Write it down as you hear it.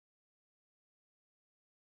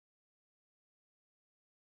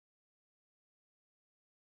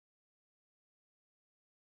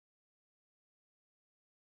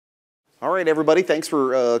All right, everybody, thanks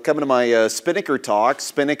for coming to my Spinnaker talk.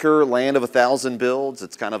 Spinnaker, Land of a Thousand Builds.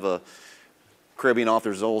 It's kind of a Caribbean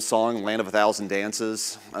author's old song, Land of a Thousand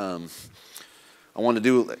Dances. I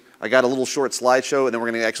got a little short slideshow, and then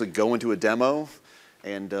we're going to actually go into a demo.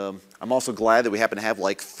 And I'm also glad that we happen to have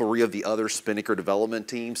like 3 of the other Spinnaker development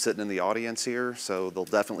teams sitting in the audience here, so they'll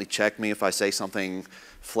definitely check me if I say something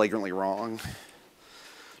flagrantly wrong.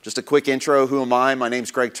 Just a quick intro, who am I? My name's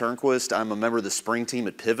Greg Turnquist. I'm a member of the Spring team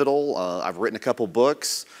at Pivotal. I've written a couple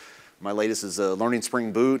books. My latest is Learning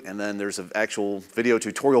Spring Boot, and then there's an actual video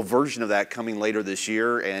tutorial version of that coming later this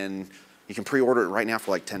year, and you can pre-order it right now for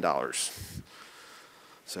like $10.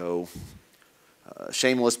 So,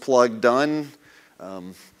 shameless plug done.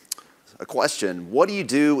 A question, what do you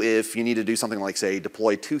do if you need to do something like, say,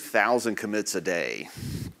 deploy 2,000 commits a day?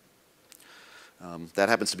 That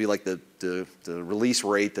happens to be like the release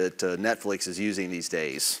rate that Netflix is using these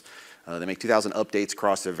days. They make 2,000 updates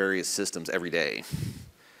across their various systems every day.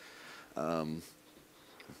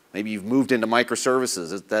 Maybe you've moved into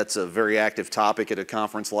microservices. That's a very active topic at a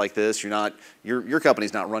conference like this. Your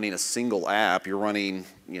company's not running a single app. You're running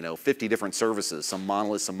 50 different services, some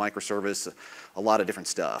monoliths, some microservice, a lot of different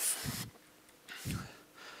stuff.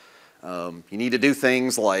 You need to do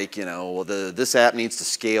things like, this app needs to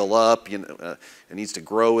scale up, it needs to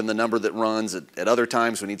grow in the number that runs. At other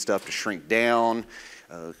times, we need stuff to shrink down.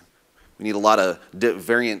 We need a lot of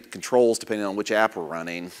variant controls depending on which app we're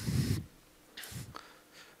running.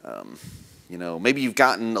 Maybe you've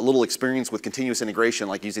gotten a little experience with continuous integration,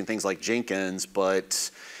 like using things like Jenkins, but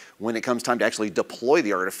when it comes time to actually deploy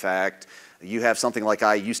the artifact, you have something like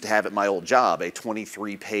I used to have at my old job, a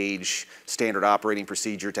 23-page standard operating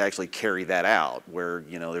procedure to actually carry that out, where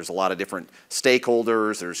there's a lot of different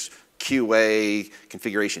stakeholders, there's QA,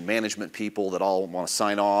 configuration management people that all want to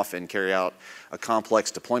sign off and carry out a complex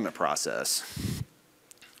deployment process.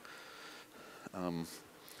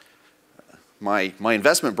 My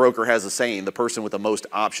investment broker has a saying, the person with the most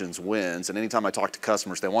options wins, and anytime I talk to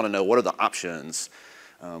customers, they want to know what are the options.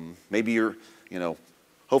 Maybe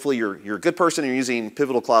hopefully you're a good person and you're using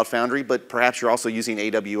Pivotal Cloud Foundry, but perhaps you're also using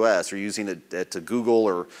AWS or using it at Google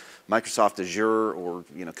or Microsoft Azure or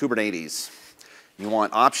Kubernetes. You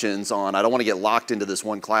want options on, I don't want to get locked into this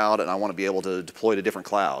one cloud and I want to be able to deploy to different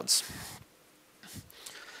clouds.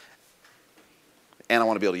 And I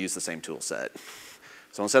want to be able to use the same tool set.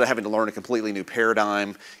 So instead of having to learn a completely new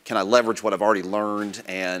paradigm, can I leverage what I've already learned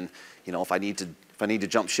and if I need to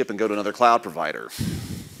jump ship and go to another cloud provider?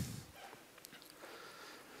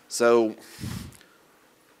 So,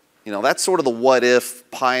 that's sort of the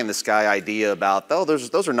what-if, pie-in-the-sky idea about,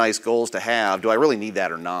 those are nice goals to have. Do I really need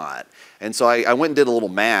that or not? And so I went and did a little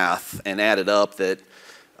math and added up that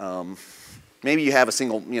maybe you have a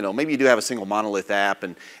single, maybe you do have a single monolith app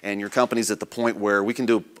and your company's at the point where we can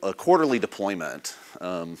do a quarterly deployment.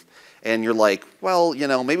 And you're like, well,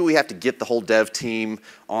 maybe we have to get the whole dev team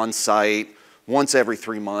on site once every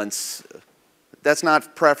 3 months. That's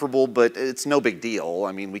not preferable, but it's no big deal.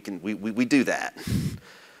 I mean, we do that.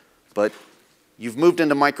 But you've moved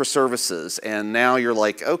into microservices, and now you're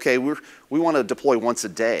like, okay, we want to deploy once a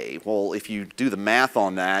day. Well, if you do the math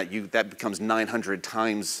on that, that becomes 900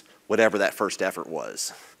 times whatever that first effort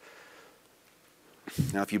was.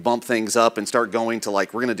 Now, if you bump things up and start going to we're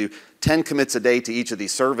going to do 10 commits a day to each of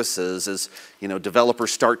these services, as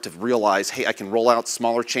developers start to realize, hey, I can roll out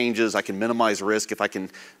smaller changes, I can minimize risk, if I can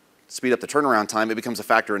speed up the turnaround time, it becomes a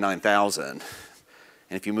factor of 9,000. And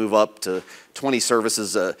if you move up to 20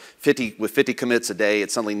 services with 50 commits a day,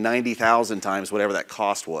 it's suddenly 90,000 times whatever that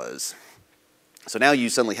cost was. So now you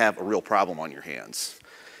suddenly have a real problem on your hands.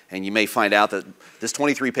 And you may find out that this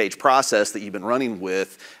 23-page process that you've been running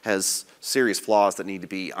with has serious flaws that need to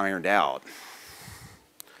be ironed out.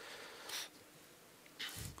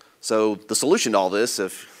 So the solution to all this,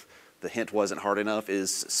 if the hint wasn't hard enough,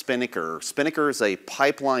 is Spinnaker. Spinnaker is a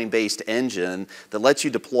pipeline-based engine that lets you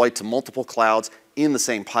deploy to multiple clouds in the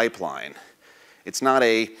same pipeline. It's not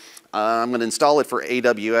I'm going to install it for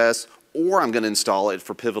AWS or I'm going to install it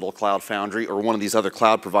for Pivotal Cloud Foundry or one of these other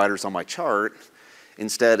cloud providers on my chart.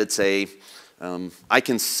 Instead, it's I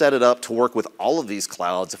can set it up to work with all of these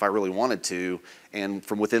clouds if I really wanted to, and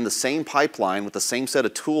from within the same pipeline with the same set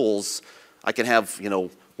of tools, I can have,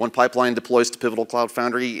 one pipeline deploys to Pivotal Cloud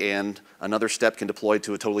Foundry and another step can deploy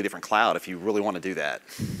to a totally different cloud if you really want to do that.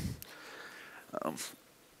 I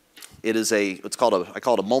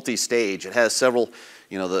call it a multi-stage. It has several,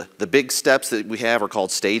 the big steps that we have are called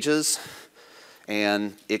stages,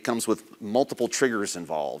 and it comes with multiple triggers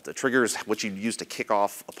involved. A trigger is what you use to kick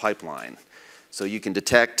off a pipeline. So you can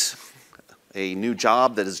detect a new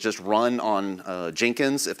job that is just run on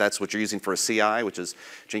Jenkins, if that's what you're using for a CI, which is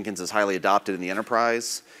Jenkins is highly adopted in the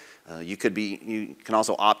enterprise. You can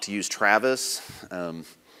also opt to use Travis.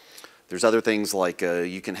 There's other things like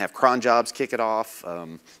you can have cron jobs kick it off.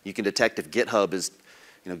 You can detect if GitHub is,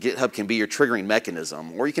 GitHub can be your triggering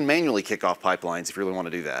mechanism, or you can manually kick off pipelines if you really want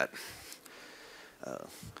to do that.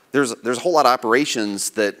 There's a whole lot of operations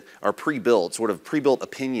that are pre-built, sort of pre-built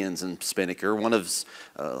opinions in Spinnaker. One of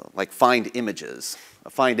like find images. A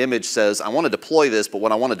find image says, I want to deploy this, but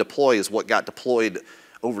what I want to deploy is what got deployed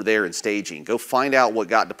over there in staging. Go find out what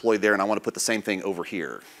got deployed there, and I want to put the same thing over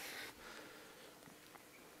here.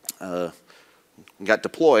 We got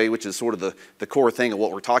deploy, which is sort of the core thing of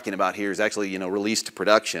what we're talking about here, is actually release to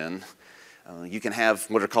production. You can have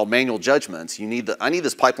what are called manual judgments. I need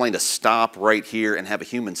this pipeline to stop right here and have a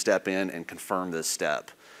human step in and confirm this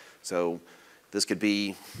step. So this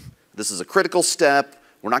is a critical step.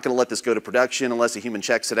 We're not going to let this go to production unless a human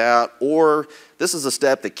checks it out. Or this is a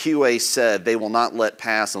step that QA said they will not let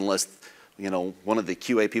pass unless one of the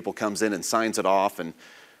QA people comes in and signs it off. And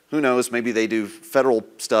who knows, maybe they do federal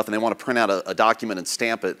stuff and they want to print out a document and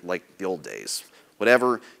stamp it like the old days.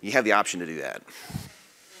 Whatever, you have the option to do that.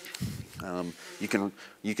 You can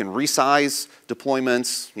resize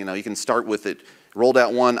deployments. You can start with it. Rolled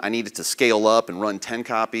out one, I need it to scale up and run 10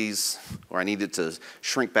 copies, or I need it to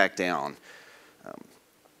shrink back down.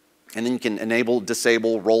 And then you can enable,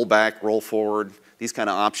 disable, roll back, roll forward, these kind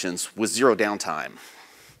of options with zero downtime.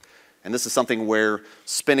 And this is something where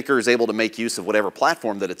Spinnaker is able to make use of whatever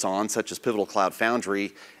platform that it's on, such as Pivotal Cloud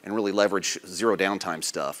Foundry, and really leverage zero downtime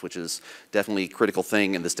stuff, which is definitely a critical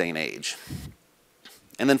thing in this day and age.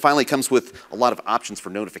 And then finally it comes with a lot of options for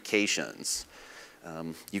notifications.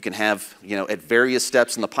 You can have, at various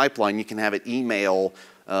steps in the pipeline, you can have it email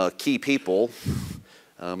key people.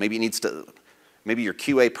 Maybe your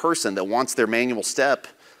QA person that wants their manual step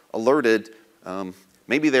alerted,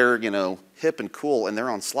 maybe they're, hip and cool and they're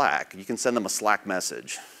on Slack. You can send them a Slack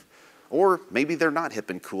message. Or maybe they're not hip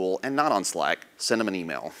and cool and not on Slack. Send them an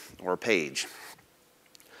email or a page.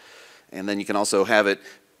 And then you can also have it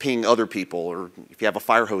ping other people, or if you have a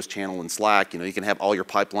Firehose channel in Slack, you can have all your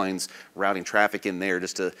pipelines routing traffic in there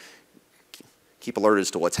just to keep alerted as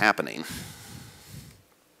to what's happening.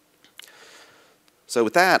 So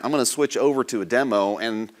with that, I'm going to switch over to a demo,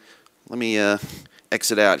 and let me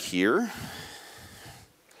exit out here.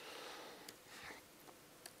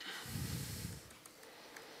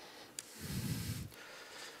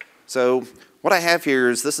 So what I have here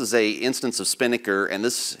is this is an instance of Spinnaker, and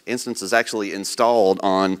this instance is actually installed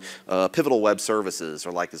on Pivotal Web Services,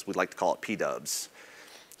 or as we'd like to call it, PWs.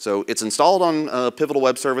 So it's installed on Pivotal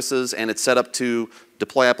Web Services, and it's set up to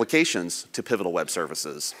deploy applications to Pivotal Web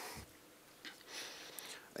Services.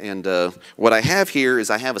 And what I have here is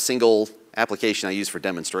I have a single application I use for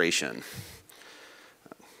demonstration.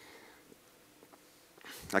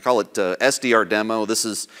 I call it SDR demo. This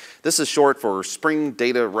is short for Spring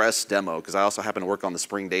Data REST demo, because I also happen to work on the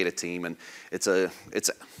Spring Data team, and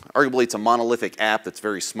arguably it's a monolithic app that's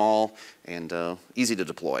very small and easy to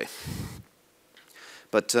deploy.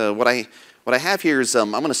 But what I have here is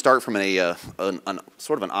I'm going to start from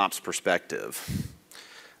sort of an ops perspective.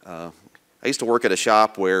 I used to work at a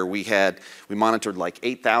shop where we monitored like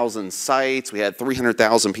 8,000 sites. We had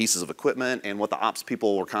 300,000 pieces of equipment, and what the ops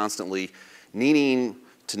people were constantly needing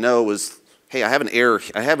to know was, hey, I have an error,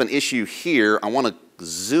 I have an issue here. I want to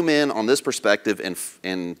zoom in on this perspective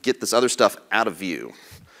and get this other stuff out of view.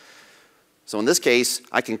 So in this case,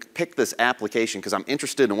 I can pick this application because I'm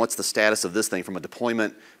interested in what's the status of this thing from a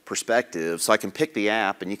deployment perspective. So I can pick the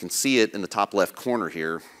app, and you can see it in the top left corner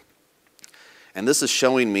here. And this is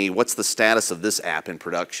showing me what's the status of this app in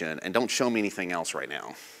production, and don't show me anything else right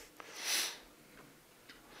now.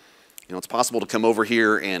 It's possible to come over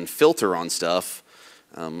here and filter on stuff.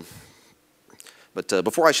 But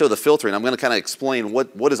before I show the filtering, I'm going to kind of explain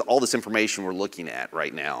what is all this information we're looking at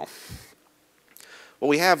right now. What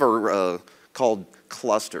we have are called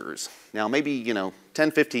clusters. Now, maybe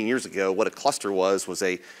 10, 15 years ago, what a cluster was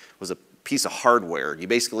a piece of hardware. You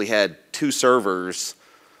basically had two servers,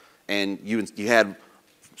 and you had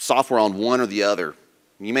software on one or the other.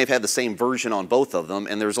 You may have had the same version on both of them,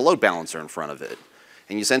 and there's a load balancer in front of it.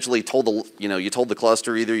 And you essentially told the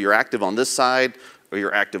cluster either you're active on this side or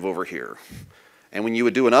you're active over here. And when you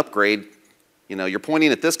would do an upgrade, you're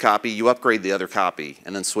pointing at this copy, you upgrade the other copy,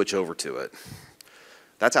 and then switch over to it.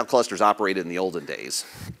 That's how clusters operated in the olden days.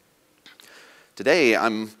 Today,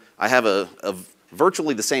 I have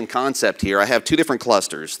virtually the same concept here. I have two different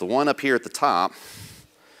clusters. The one up here at the top,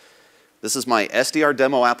 this is my SDR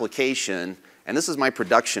demo application, and this is my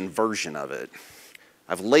production version of it.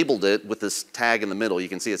 I've labeled it with this tag in the middle. You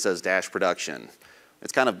can see it says dash production.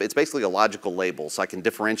 It's basically a logical label, so I can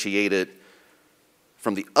differentiate it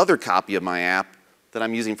from the other copy of my app that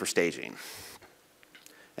I'm using for staging.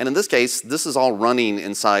 And in this case, this is all running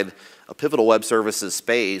inside a Pivotal Web Services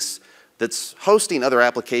space that's hosting other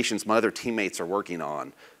applications my other teammates are working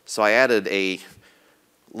on. So I added a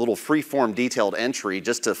little free-form detailed entry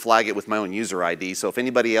just to flag it with my own user ID. So if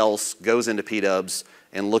anybody else goes into PDubs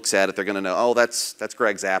and looks at it, they're going to know, oh, that's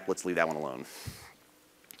Greg's app, let's leave that one alone.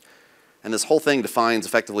 And this whole thing defines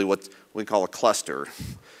effectively what we call a cluster.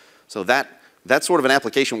 So that's sort of an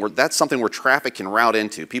application where that's something where traffic can route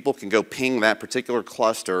into. People can go ping that particular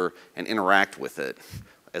cluster and interact with it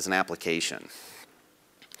as an application.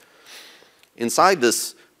 Inside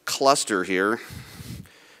this cluster here,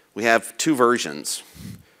 we have two versions.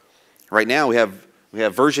 Right now we have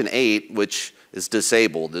version 8, which is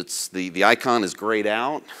disabled. The icon is grayed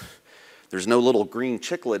out. There's no little green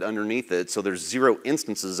chiclet underneath it, so there's 0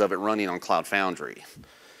 instances of it running on Cloud Foundry.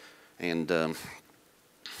 And I don't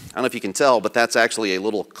know if you can tell, but that's actually a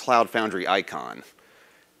little Cloud Foundry icon.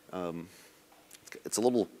 It's a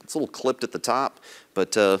little clipped at the top,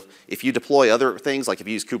 but if you deploy other things, like if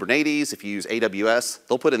you use Kubernetes, if you use AWS,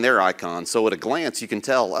 they'll put in their icon, so at a glance you can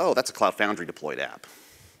tell, oh, that's a Cloud Foundry deployed app.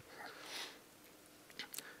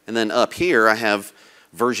 And then up here I have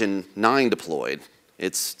version 9 deployed.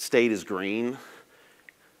 Its state is green.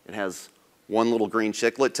 It has one little green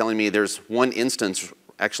chiclet telling me there's one instance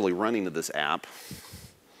actually running to this app.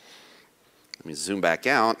 Let me zoom back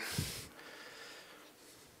out.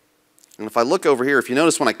 And if I look over here, if you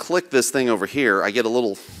notice when I click this thing over here, I get a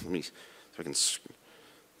little, it's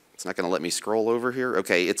not going to let me scroll over here.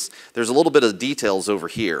 Okay, there's a little bit of details over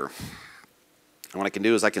here. And what I can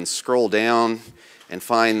do is I can scroll down and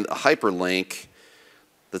find a hyperlink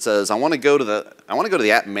that says I want to go to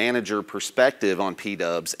the app manager perspective on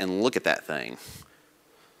PDubs and look at that thing.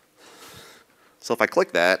 So if I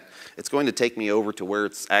click that, it's going to take me over to where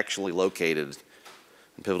it's actually located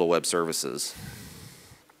in Pivotal Web Services.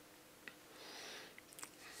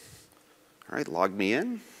 All right, log me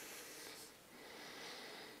in.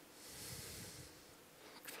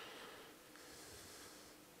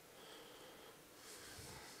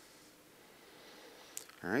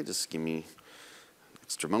 All right, just give me an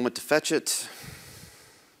extra moment to fetch it.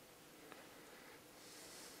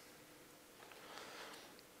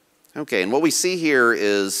 Okay, and what we see here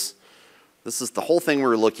is, this is the whole thing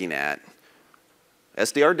we're looking at.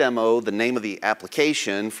 SDR demo, the name of the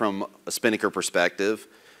application from a Spinnaker perspective.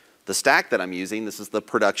 The stack that I'm using, this is the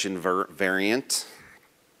production variant.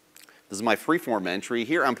 This is my freeform entry.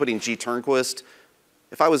 Here I'm putting Turnquist.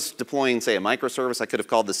 If I was deploying, say, a microservice, I could have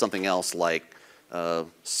called this something else like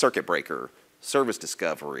circuit breaker, service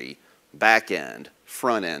discovery, back end,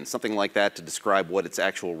 front end, something like that to describe what its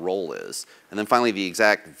actual role is. And then finally the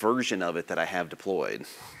exact version of it that I have deployed.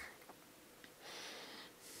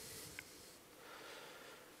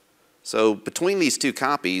 So between these two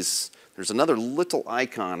copies, there's another little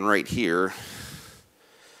icon right here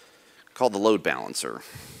called the load balancer.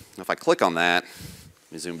 If I click on that,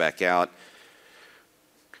 let me zoom back out.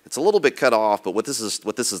 It's a little bit cut off, but what this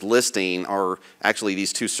is listing are actually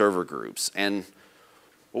these two server groups. And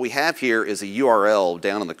what we have here is a URL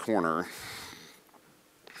down in the corner.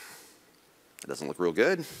 It doesn't look real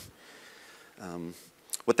good.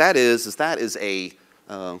 What that is a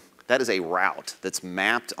route that's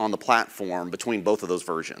mapped on the platform between both of those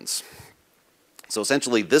versions. So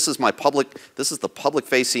essentially, this is the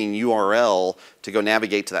public-facing URL to go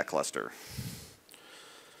navigate to that cluster.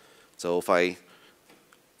 So if I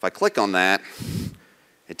click on that,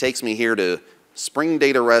 it takes me here to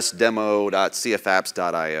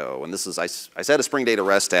springdata-rest-demo.cfapps.io. And this is, I said a Spring Data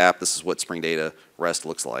REST app. This is what Spring Data REST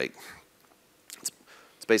looks like. It's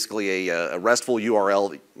basically a RESTful URL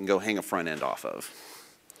that you can go hang a front end off of.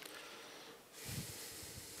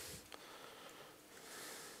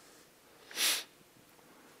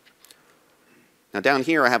 Now down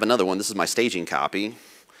here I have another one. This is my staging copy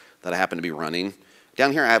that I happen to be running.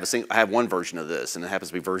 Down here I have one version of this, and it happens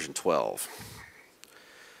to be version 12.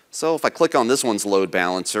 So if I click on this one's load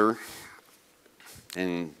balancer,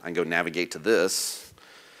 and I can go navigate to this,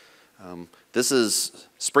 this is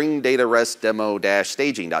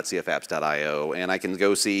springdata-rest-demo-staging.cfapps.io, and I can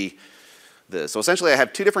go see this. So essentially I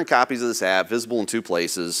have two different copies of this app visible in two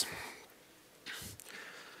places.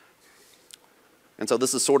 And so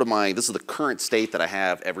this is sort of this is the current state that I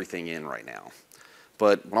have everything in right now.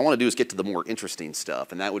 But what I want to do is get to the more interesting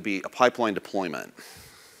stuff, and that would be a pipeline deployment.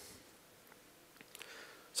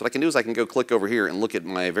 So what I can do is I can go click over here and look at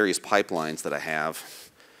my various pipelines that I have.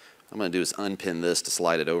 What I'm going to do is unpin this to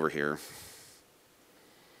slide it over here.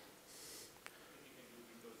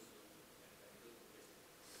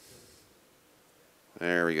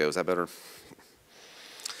 There we go. Is that better?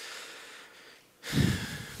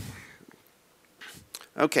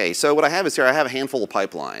 Okay, so what I have is here, I have a handful of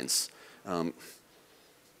pipelines. The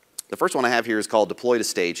first one I have here is called deploy to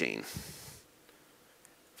staging.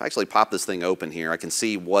 If I actually pop this thing open here, I can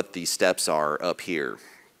see what the steps are up here.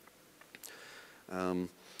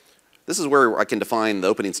 This is where I can define the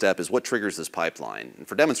opening step is what triggers this pipeline. And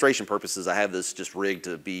for demonstration purposes, I have this just rigged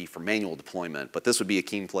to be for manual deployment, but this would be a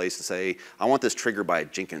key place to say, I want this triggered by a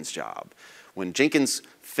Jenkins job. When Jenkins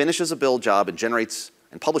finishes a build job and generates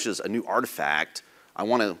and publishes a new artifact, I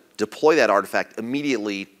want to deploy that artifact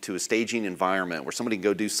immediately to a staging environment where somebody can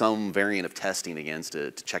go do some variant of testing against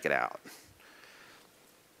it to check it out.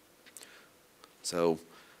 So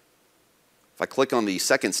if I click on the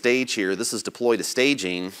second stage here, this is deploy to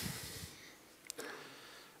staging.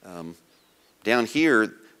 Down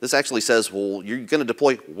here, this actually says, well, you're going to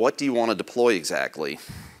deploy, what do you want to deploy exactly?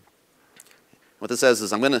 What this says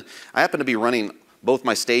is I happen to be running both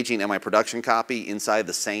my staging and my production copy inside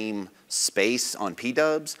the same space on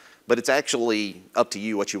PDubs, but it's actually up to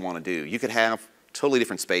you what you want to do. You could have totally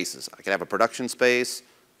different spaces. I could have a production space,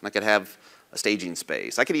 and I could have a staging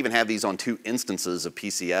space. I could even have these on 2 instances of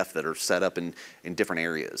PCF that are set up in different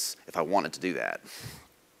areas if I wanted to do that.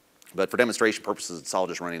 But for demonstration purposes, it's all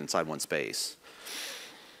just running inside one space.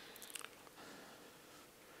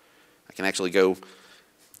 I can actually go,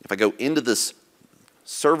 if I go into this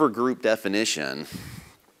server group definition, and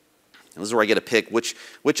this is where I get to pick which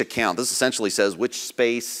account. This essentially says which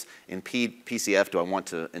space in PCF do I want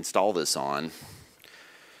to install this on.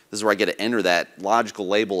 This is where I get to enter that logical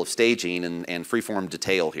label of staging and freeform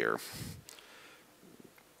detail here.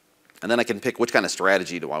 And then I can pick which kind of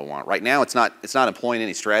strategy do I want. Right now it's not employing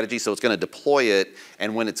any strategy, so it's going to deploy it,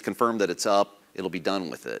 and when it's confirmed that it's up, it'll be done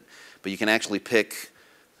with it. But you can actually pick,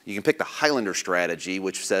 you can pick the Highlander strategy,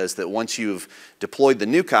 which says that once you've deployed the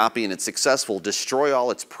new copy and it's successful, destroy all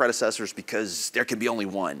its predecessors because there can be only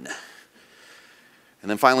one. And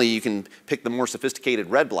then finally you can pick the more sophisticated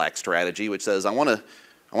red-black strategy, which says I want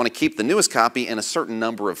to keep the newest copy and a certain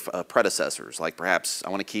number of predecessors. Like perhaps I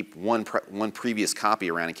want to keep one previous copy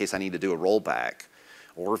around in case I need to do a rollback.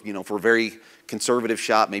 Or for a very conservative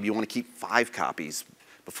shop, maybe you want to keep 5 copies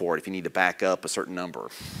before it if you need to back up a certain number.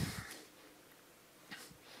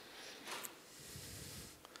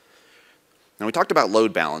 Now we talked about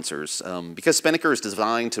load balancers. Because Spinnaker is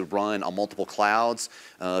designed to run on multiple clouds,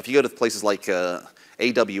 if you go to places like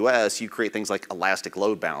AWS, you create things like elastic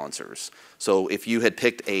load balancers. So if you had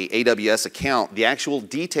picked a AWS account, the actual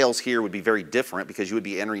details here would be very different because you would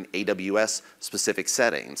be entering AWS specific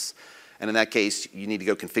settings. And in that case, you need to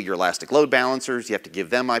go configure elastic load balancers, you have to give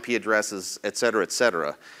them IP addresses, et cetera, et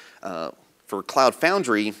cetera. For Cloud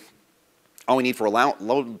Foundry, all we need for a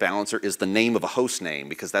load balancer is the name of a host name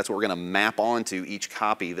because that's what we're going to map onto each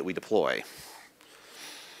copy that we deploy.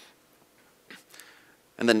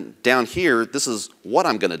 And then down here, this is what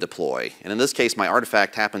I'm going to deploy. And in this case, my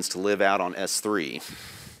artifact happens to live out on S3.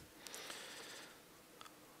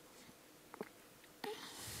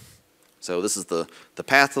 So this is the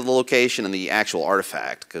path of the location and the actual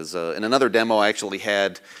artifact. Because in another demo, I actually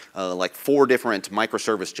had like 4 different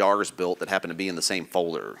microservice jars built that happen to be in the same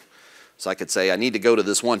folder. So I could say I need to go to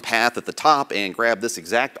this one path at the top and grab this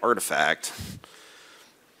exact artifact.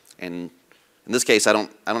 And in this case, I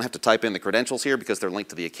don't have to type in the credentials here because they're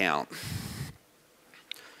linked to the account.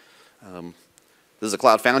 This is a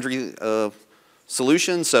Cloud Foundry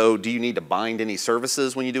solution. So do you need to bind any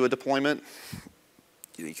services when you do a deployment?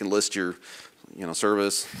 You can list your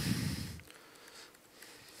service.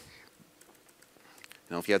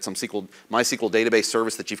 If you had some MySQL database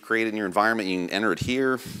service that you've created in your environment, you can enter it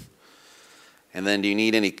here. And then do you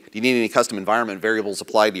need any custom environment variables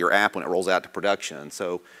applied to your app when it rolls out to production?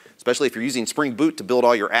 So especially if you're using Spring Boot to build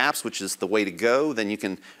all your apps, which is the way to go, then you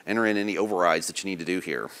can enter in any overrides that you need to do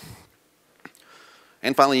here.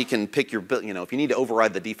 And finally, you can pick your, if you need to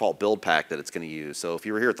override the default build pack that it's going to use. So if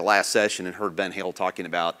you were here at the last session and heard Ben Hale talking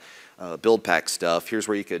about build pack stuff, here's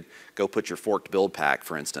where you could go put your forked build pack,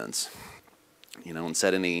 for instance, and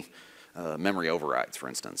set any memory overrides, for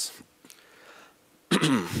instance.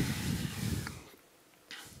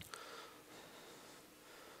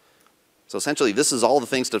 So essentially, this is all the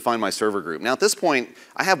things to define my server group. Now at this point,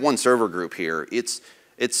 I have one server group here. It's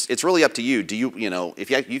really up to you. Do you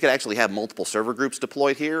you could actually have multiple server groups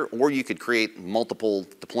deployed here, or you could create multiple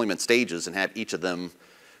deployment stages and have each of them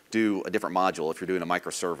do a different module if you're doing a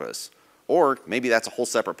microservice. Or maybe that's a whole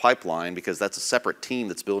separate pipeline because that's a separate team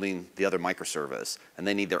that's building the other microservice, and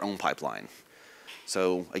they need their own pipeline.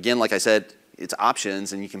 So again, like I said, it's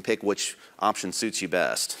options, and you can pick which option suits you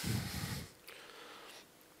best.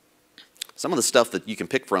 Some of the stuff that you can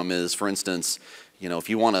pick from is, for instance, if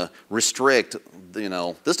you want to restrict,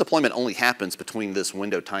 this deployment only happens between this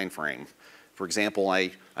window time frame. For example, I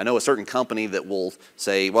know a certain company that will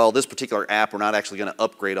say, well, this particular app we're not actually going to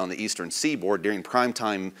upgrade on the Eastern Seaboard during prime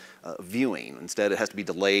time viewing. Instead, it has to be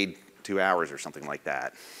delayed 2 hours or something like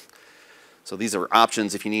that. So these are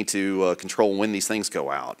options if you need to control when these things go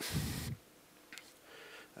out.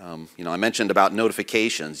 I mentioned about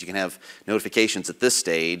notifications. You can have notifications at this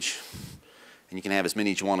stage, and you can have as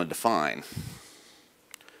many as you want to define.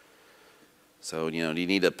 So, do you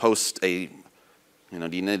need to post do you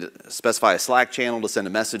need to specify a Slack channel to send a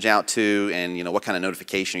message out to, and what kind of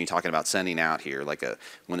notification are you talking about sending out here? Like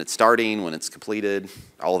when it's starting, when it's completed,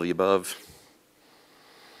 all of the above.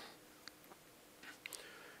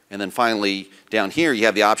 And then finally, down here, you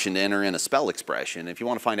have the option to enter in a spell expression. If you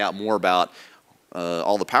want to find out more about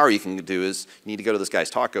all the power you can do, is you need to go to this guy's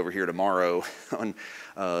talk over here tomorrow on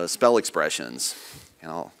spell expressions.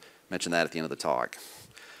 And I'll mention that at the end of the talk.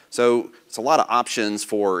 So it's a lot of options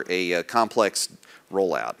for a complex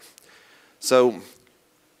rollout. So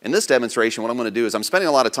in this demonstration, what I'm going to do is I'm spending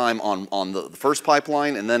a lot of time on the first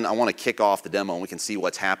pipeline, and then I want to kick off the demo and we can see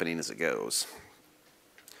what's happening as it goes.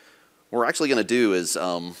 What we're actually going to do is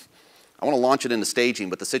I want to launch it into staging,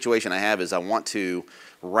 but the situation I have is I want to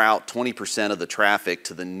route 20% of the traffic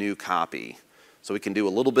to the new copy. So we can do a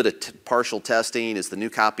little bit of partial testing. Is the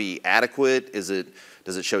new copy adequate? Does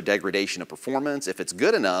it show degradation of performance? If it's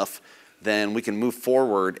good enough, then we can move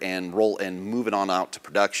forward and move it on out to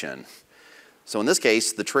production. So in this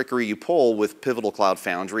case, the trickery you pull with Pivotal Cloud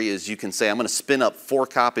Foundry is you can say, I'm going to spin up 4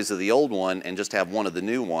 copies of the old one and just have 1 of the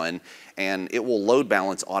new one, and it will load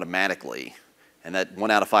balance automatically. And that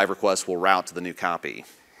 1 out of 5 requests will route to the new copy.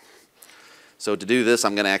 So to do this,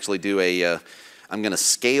 I'm going to actually do I'm going to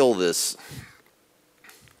scale this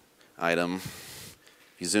item.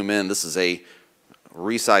 If you zoom in, this is a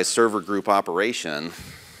resize server group operation.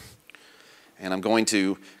 And I'm going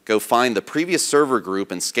to go find the previous server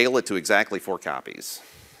group and scale it to exactly 4 copies.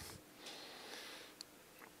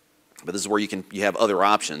 But this is where you have other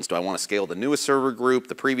options. Do I want to scale the newest server group,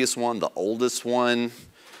 the previous one, the oldest one?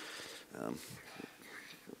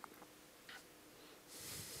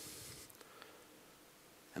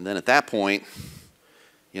 And then at that point,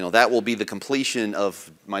 that will be the completion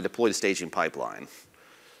of my deploy to staging pipeline.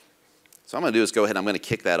 So what I'm going to do is go ahead, I'm going to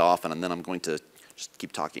kick that off, and then I'm going to just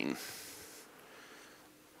keep talking.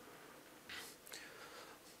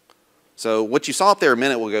 So what you saw up there a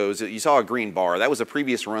minute ago is you saw a green bar. That was a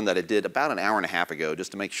previous run that it did about an hour and a half ago,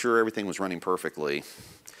 just to make sure everything was running perfectly.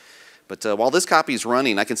 But while this copy is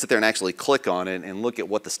running, I can sit there and actually click on it and look at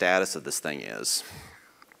what the status of this thing is.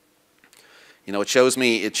 It shows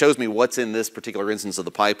me what's in this particular instance of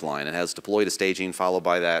the pipeline. It has deploy to staging followed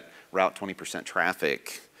by that route 20%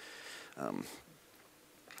 traffic.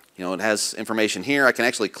 It has information here. I can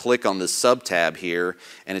actually click on this sub-tab here,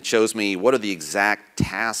 and it shows me what are the exact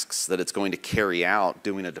tasks that it's going to carry out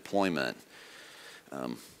doing a deployment.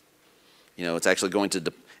 It's actually going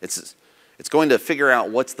to it's going to figure out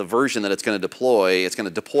what's the version that it's going to deploy. It's going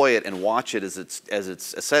to deploy it and watch it as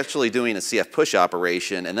it's essentially doing a CF push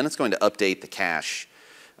operation, and then it's going to update the cache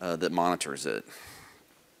that monitors it.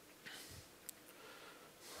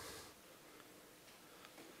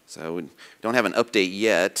 So we don't have an update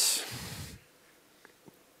yet.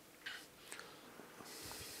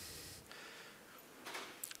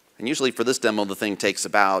 And usually for this demo, the thing takes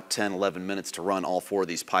about 10, 11 minutes to run all 4 of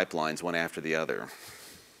these pipelines, one after the other.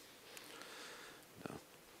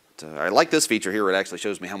 I like this feature here where it actually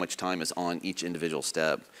shows me how much time is on each individual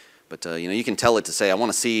step. But you can tell it to say, I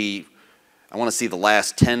want to see the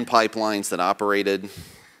last 10 pipelines that operated.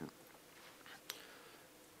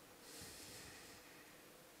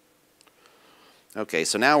 Okay,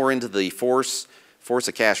 so now we're into the force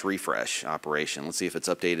a cache refresh operation. Let's see if it's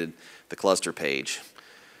updated the cluster page.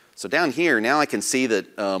 So down here, now I can see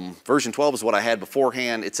that version 12 is what I had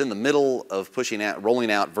beforehand. It's in the middle of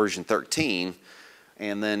rolling out version 13,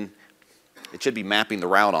 and then it should be mapping the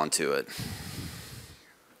route onto it.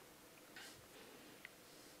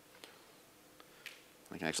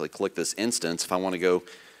 I can actually click this instance if I want to go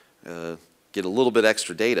get a little bit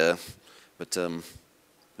extra data, but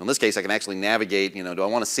in this case, I can actually navigate, do I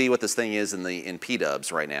want to see what this thing is in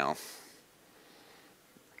PDubs right now?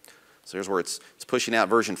 So here's where it's pushing out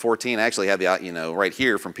version 14. I actually have the, right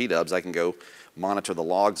here from PDubs, I can go monitor the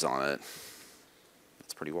logs on it.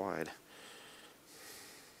 It's pretty wide.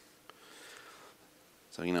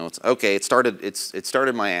 So, it's okay, it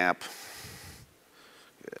started my app.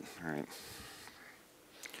 Good, all right.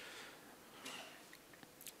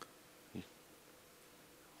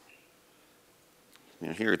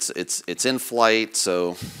 here it's in flight,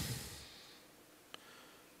 so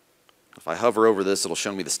if I hover over this, it'll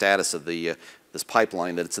show me the status of the this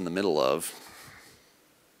pipeline that it's in the middle of.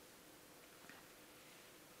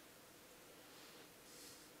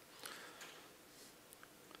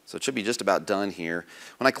 So it should be just about done here.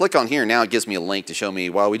 When I click on here, now it gives me a link to show me,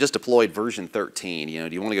 well, we just deployed version 13. Do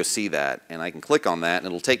you want to go see that? And I can click on that, and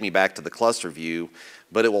it'll take me back to the cluster view,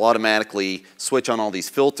 but it will automatically switch on all these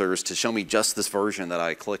filters to show me just this version that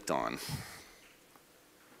I clicked on.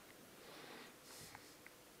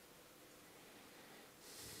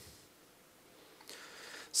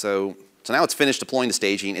 So now it's finished deploying the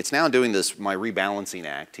staging. It's now doing my rebalancing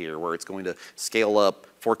act here, where it's going to scale up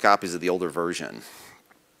 4 copies of the older version.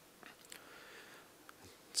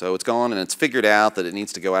 So it's gone and it's figured out that it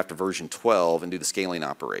needs to go after version 12 and do the scaling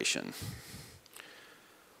operation.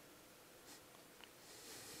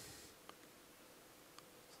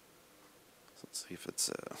 So let's see if it's...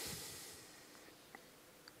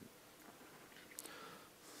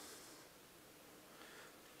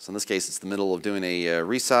 So in this case, it's the middle of doing a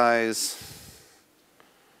resize.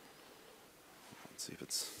 Let's see if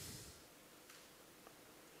it's...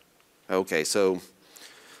 Okay, so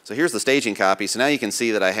here's the staging copy. So now you can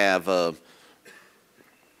see that I have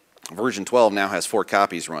version 12 now has 4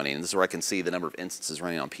 copies running. And this is where I can see the number of instances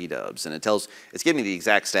running on PDubs. And it's giving me the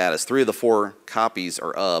exact status. 3 of the 4 copies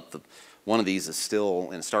are up. One of these is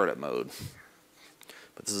still in startup mode.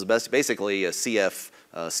 But this is basically a CF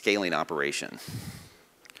scaling operation.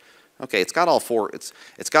 Okay, it's got all 4. It's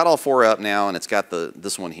got all 4 up now, and it's got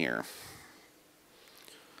this one here.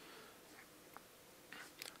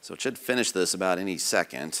 So it should finish this about any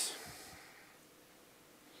second.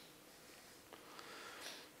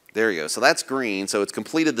 There you go. So that's green. So it's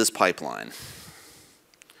completed this pipeline.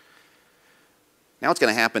 Now what's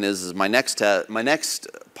going to happen is my next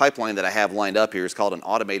pipeline that I have lined up here is called an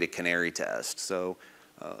automated canary test. So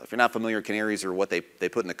if you're not familiar, canaries are what they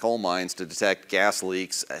put in the coal mines to detect gas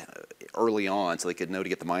leaks early on so they could know to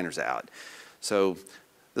get the miners out. So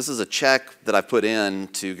this is a check that I've put in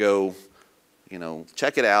to go,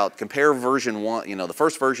 check it out, compare version 1, the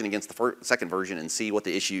first version against the second version and see what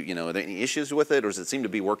the issue, are there any issues with it, or does it seem to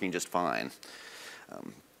be working just fine?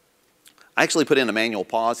 I actually put in a manual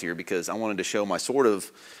pause here because I wanted to show my sort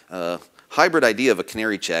of hybrid idea of a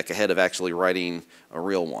canary check ahead of actually writing a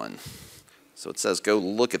real one. So it says go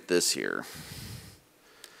look at this here.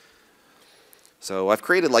 So I've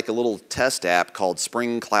created like a little test app called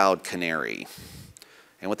Spring Cloud Canary.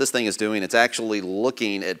 And what this thing is doing, it's actually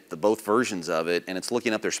looking at both versions of it, and it's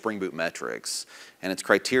looking up their Spring Boot metrics. And its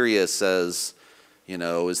criteria says,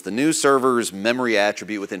 is the new server's memory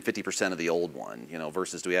attribute within 50% of the old one,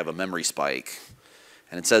 versus do we have a memory spike?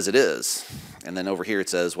 And it says it is. And then over here it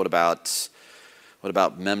says, what about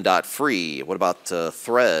mem.free? What about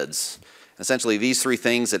threads? And essentially these 3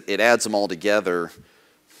 things, it adds them all together,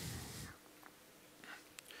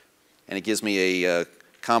 and it gives me a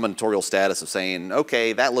combinatorial status of saying,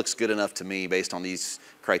 okay, that looks good enough to me based on these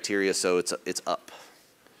criteria, so it's up.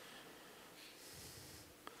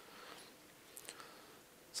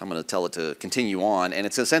 So I'm going to tell it to continue on, and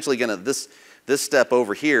it's essentially going to, this step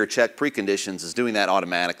over here, check preconditions, is doing that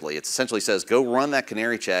automatically. It essentially says, go run that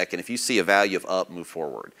canary check, and if you see a value of up, move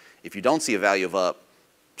forward. If you don't see a value of up,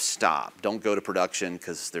 stop. Don't go to production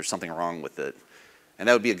because there's something wrong with it. And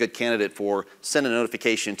that would be a good candidate for send a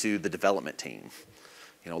notification to the development team.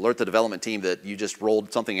 Alert the development team that you just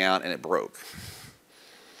rolled something out and it broke.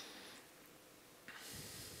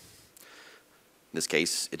 In this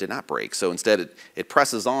case, it did not break. So instead, it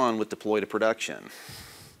presses on with deploy to production.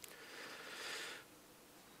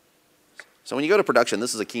 So when you go to production,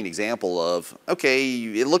 this is a keen example of,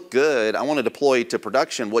 okay, it looked good. I want to deploy to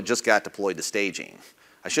production what just got deployed to staging.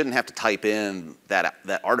 I shouldn't have to type in that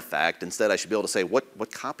artifact. Instead, I should be able to say,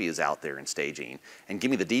 what copy is out there in staging? And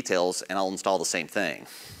give me the details, and I'll install the same thing.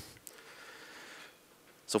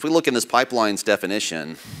 So if we look in this pipeline's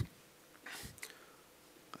definition,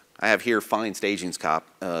 I have here find staging's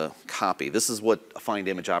copy. This is what a find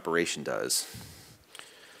image operation does.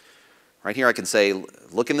 Right here I can say,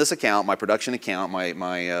 look in this account, my production account,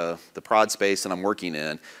 the prod space that I'm working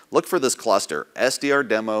in. Look for this cluster,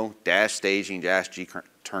 SDR-demo-staging-G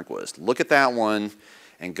Turnquist. Look at that one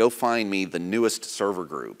and go find me the newest server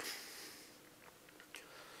group.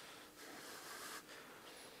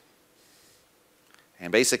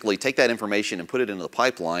 And basically take that information and put it into the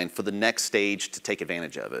pipeline for the next stage to take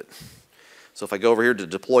advantage of it. So if I go over here to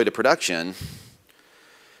deploy to production,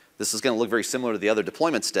 this is going to look very similar to the other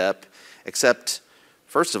deployment step, except,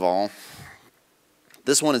 first of all,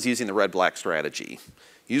 this one is using the red-black strategy.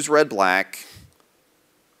 Use red-black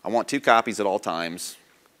I want 2 copies at all times,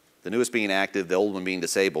 the newest being active, the old one being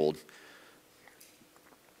disabled.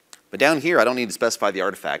 But down here, I don't need to specify the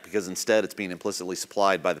artifact because instead it's being implicitly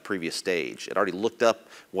supplied by the previous stage. It already looked up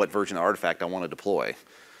what version of artifact I want to deploy.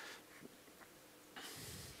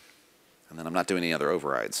 And then I'm not doing any other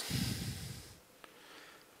overrides.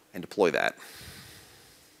 And deploy that.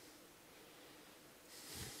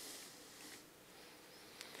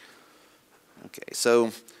 Okay,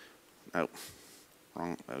 so, oh,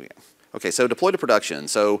 wrong, oh yeah. Okay, so deploy to production.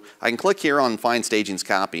 So I can click here on find staging's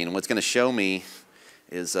copy, and what's going to show me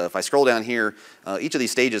is if I scroll down here, each of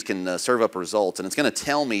these stages can serve up results, and it's going to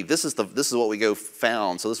tell me this is what we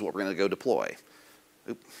found, so this is what we're going to go deploy.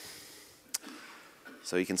 Oop.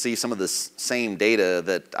 So you can see some of this same data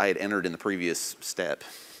that I had entered in the previous step.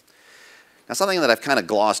 Now something that I've kind of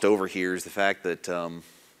glossed over here is the fact that, I'll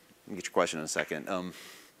get your question in a second,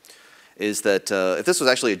 is that if this was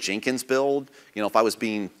actually a Jenkins build, you know, if I was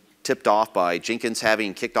being tipped off by Jenkins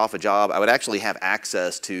having kicked off a job, I would actually have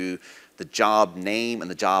access to the job name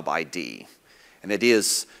and the job ID. And the idea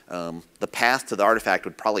is the path to the artifact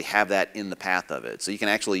would probably have that in the path of it. So you can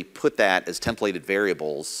actually put that as templated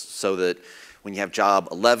variables so that when you have job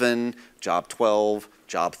 11, job 12,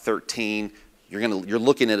 job 13, you're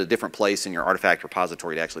looking at a different place in your artifact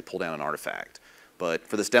repository to actually pull down an artifact. But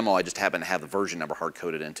for this demo, I just happen to have the version number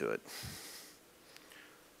hard-coded into it.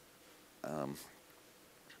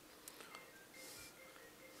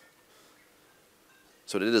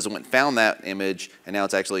 So what it is, it went and found that image, and now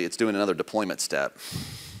it's doing another deployment step.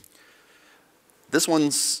 This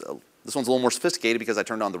one's a little more sophisticated because I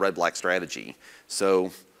turned on the red-black strategy. So I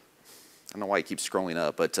don't know why it keeps scrolling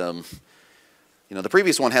up, but you know, the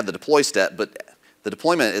previous one had the deploy step, but the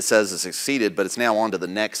deployment, it says, is succeeded, but it's now on to the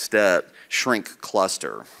next step, shrink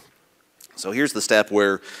cluster. So here's the step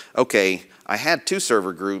where, okay, I had 2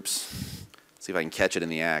 server groups. Let's see if I can catch it in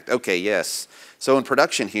the act. Okay, yes. So in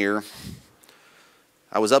production here,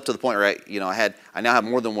 I was up to the point where I now have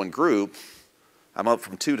more than one group. I'm up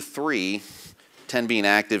from 2 to 3, 10 being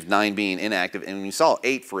active, 9 being inactive, and when you saw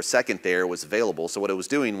 8 for a second there was available. So what it was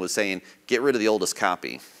doing was saying, get rid of the oldest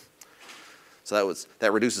copy. So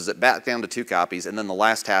that reduces it back down to 2 copies, and then the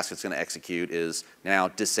last task it's going to execute is now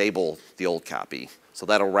disable the old copy. So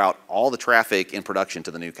that'll route all the traffic in production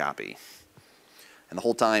to the new copy. And the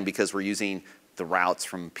whole time, because we're using the routes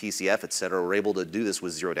from PCF, et cetera, we're able to do this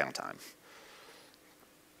with 0 downtime.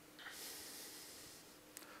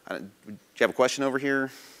 Do you have a question over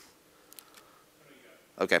here?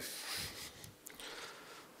 Okay.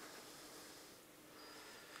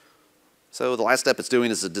 So the last step it's doing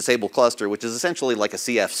is a disable cluster, which is essentially like a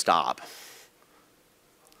CF stop.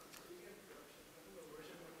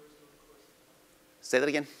 Say that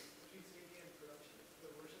again?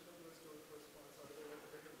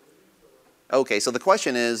 Okay, so the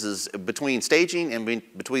question is between staging and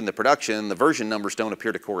between the production, the version numbers don't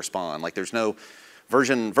appear to correspond. Like there's no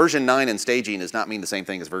version 9 in staging does not mean the same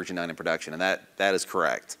thing as version 9 in production, and that is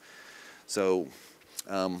correct. So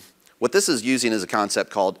what this is using is a concept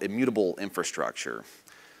called immutable infrastructure.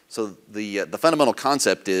 So the fundamental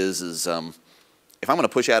concept is if I'm going to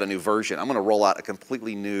push out a new version, I'm going to roll out a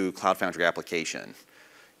completely new Cloud Foundry application.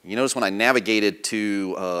 You notice when I navigated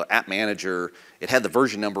to App Manager, it had the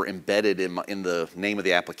version number embedded in the name of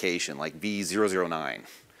the application, like V009.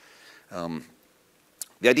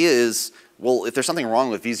 The idea is, well, if there's something wrong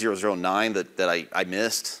with V009 that I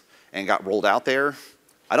missed and got rolled out there,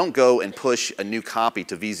 I don't go and push a new copy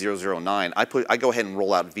to V009. I go ahead and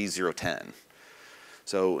roll out V010.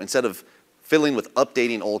 So instead of fiddling with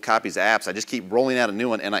updating old copies of apps, I just keep rolling out a new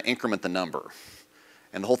one and I increment the number.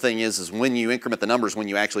 And the whole thing is when you increment the numbers when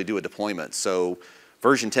you actually do a deployment. So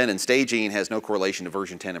version 10 in staging has no correlation to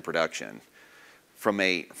version 10 in production from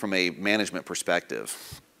a management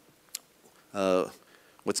perspective.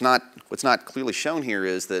 What's not clearly shown here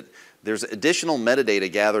is that there's additional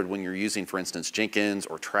metadata gathered when you're using, for instance, Jenkins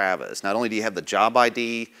or Travis. Not only do you have the job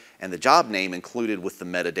ID and the job name included with the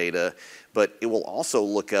metadata, but it will also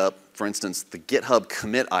look up, for instance, the GitHub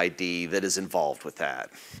commit ID that is involved with that.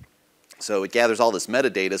 So it gathers all this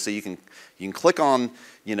metadata, so you can click on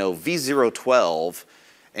V012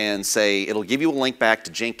 and say it'll give you a link back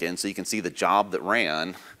to Jenkins so you can see the job that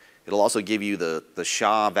ran. It'll also give you the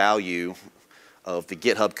SHA value of the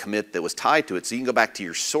GitHub commit that was tied to it, so you can go back to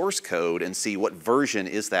your source code and see what version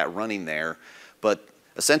is that running there. But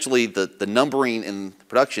essentially the numbering in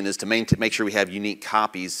production is to make sure we have unique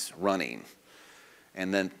copies running.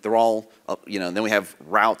 And then they're all, then we have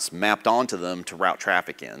routes mapped onto them to route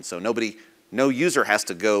traffic in. So no user has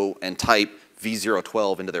to go and type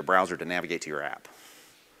V012 into their browser to navigate to your app.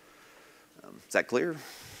 Is that clear?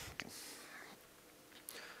 Okay.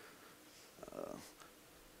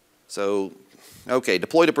 So, okay,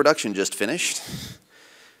 deploy to production just finished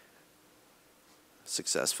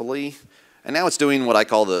successfully. And now it's doing what I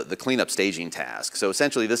call the cleanup staging task. So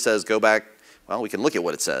essentially this says go back, well, we can look at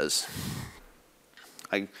what it says.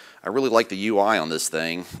 I really like the UI on this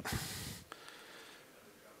thing.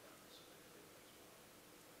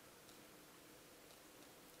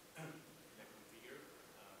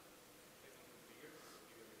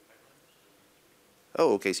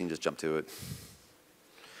 Oh, okay, so you can just jump to it.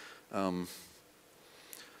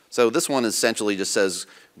 So this one essentially just says,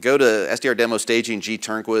 go to SDR demo staging G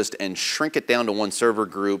Turnquist and shrink it down to one server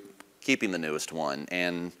group, keeping the newest one,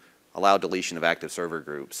 and allow deletion of active server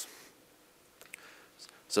groups.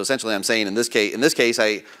 So essentially I'm saying in this case,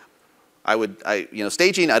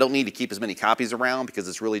 staging, I don't need to keep as many copies around because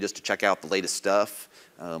it's really just to check out the latest stuff.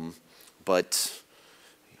 In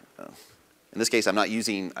this case, I'm not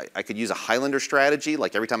using, I could use a Highlander strategy,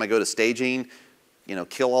 like every time I go to staging,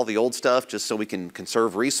 kill all the old stuff just so we can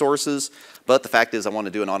conserve resources. But the fact is I want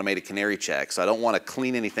to do an automated canary check, so I don't want to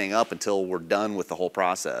clean anything up until we're done with the whole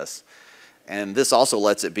process. And this also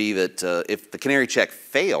lets it be that if the canary check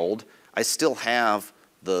failed, I still have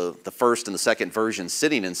the first and the second version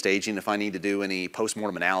sitting in staging if I need to do any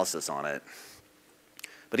post-mortem analysis on it.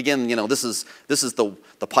 But again, this is the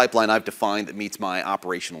pipeline I've defined that meets my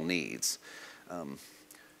operational needs.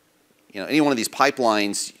 Any one of these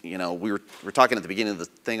pipelines, we were talking at the beginning of the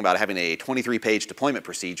thing about having a 23-page deployment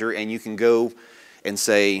procedure, and you can go and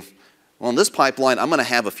say, well, in this pipeline, I'm going to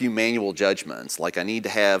have a few manual judgments. Like I need to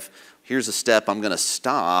have, here's a step I'm going to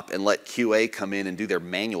stop and let QA come in and do their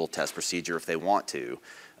manual test procedure if they want to.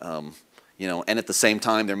 And at the same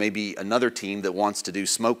time, there may be another team that wants to do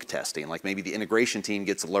smoke testing. Like maybe the integration team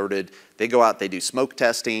gets alerted, they go out, they do smoke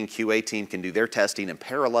testing, QA team can do their testing in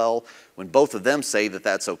parallel. When both of them say that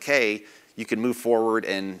that's okay, you can move forward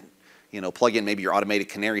and plug in maybe your automated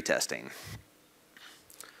canary testing.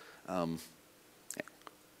 The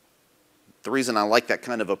reason I like that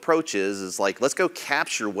kind of approach is like, let's go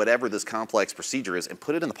capture whatever this complex procedure is and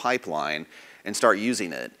put it in the pipeline and start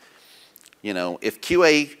using it. If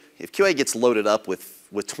QA gets loaded up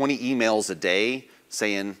with 20 emails a day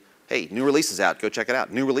saying, hey, new release is out, go check it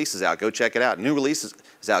out. New release is out, go check it out. New release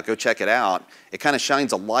is out, go check it out. It kind of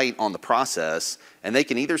shines a light on the process, and they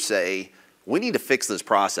can either say, we need to fix this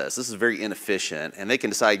process. This is very inefficient. And they can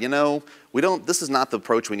decide, this is not the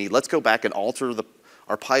approach we need. Let's go back and alter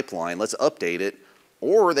our pipeline. Let's update it.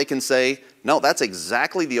 Or they can say, no, that's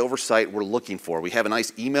exactly the oversight we're looking for. We have a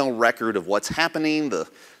nice email record of what's happening.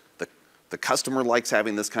 The customer likes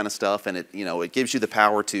having this kind of stuff, and it gives you the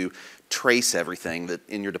power to trace everything that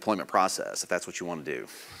in your deployment process, if that's what you want to do.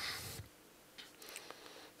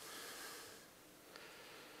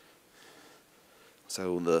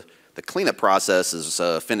 So the cleanup process is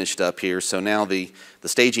finished up here. So now the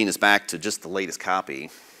staging is back to just the latest copy.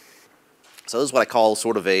 So this is what I call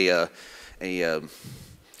sort of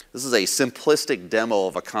this is a simplistic demo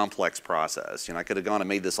of a complex process. I could have gone and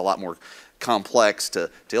made this a lot more complex to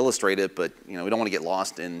illustrate it, but we don't want to get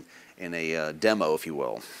lost in a demo, if you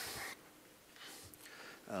will.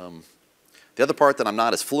 The other part that I'm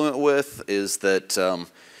not as fluent with is that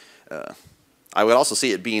I would also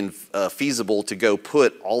see it being feasible to go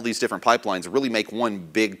put all these different pipelines, really make one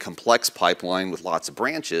big complex pipeline with lots of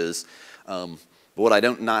branches. But what I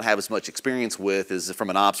not have as much experience with is from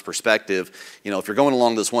an ops perspective, if you're going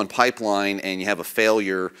along this one pipeline and you have a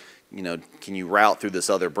failure, can you route through this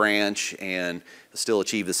other branch and still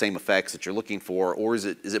achieve the same effects that you're looking for? Or is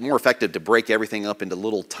it more effective to break everything up into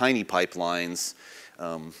little tiny pipelines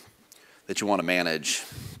that you want to manage?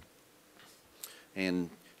 And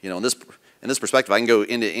in this perspective, I can go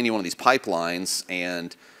into any one of these pipelines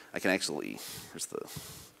and I can actually,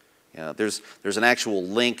 there's an actual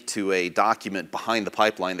link to a document behind the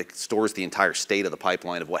pipeline that stores the entire state of the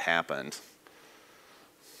pipeline of what happened.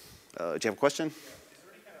 Do you have a question? Yeah. Is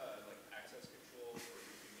there any kind of access control where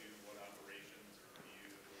you can do what operations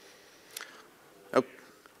review?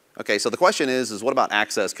 Okay, so the question is what about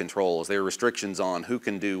access control? Is there restrictions on who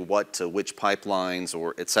can do what to which pipelines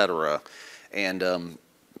or et cetera? And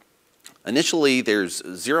initially, there's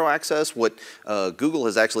zero access. What Google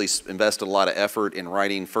has actually invested a lot of effort in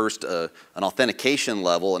writing first an authentication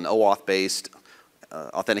level, an OAuth-based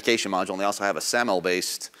authentication module, and they also have a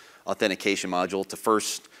SAML-based authentication module to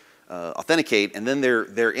first authenticate, and then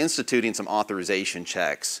they're instituting some authorization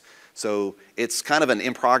checks. So it's kind of an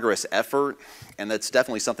in-progress effort, and that's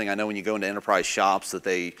definitely something I know when you go into enterprise shops that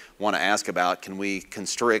they want to ask about. Can we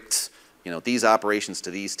constrict these operations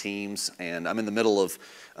to these teams? And I'm in the middle of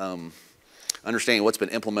understanding what's been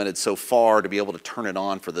implemented so far to be able to turn it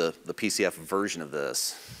on for the PCF version of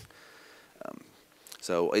this.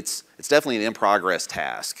 So it's definitely an in-progress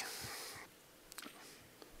task.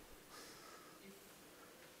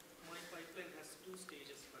 My pipeline has two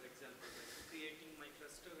stages, for example, like creating my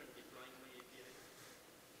cluster and deploying my API.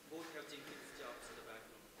 Both have Jenkins jobs in the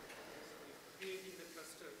background. So if creating the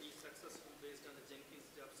cluster is successful based on the Jenkins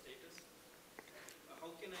job status,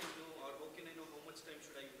 how can I know, or how can I know how much time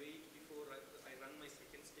should I wait before I run my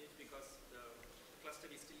second stage, because the cluster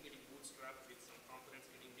is still getting bootstrapped with some components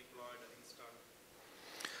getting deployed and installed.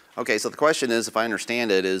 Okay, so the question is, if I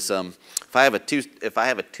understand it, is if I have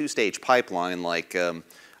a two-stage pipeline, like I'm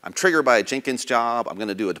triggered by a Jenkins job, I'm going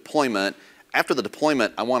to do a deployment. After the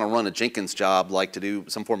deployment, I want to run a Jenkins job, like to do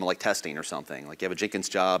some form of like testing or something. Like you have a Jenkins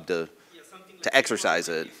job to exercise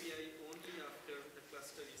it.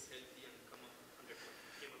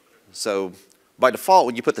 So by default,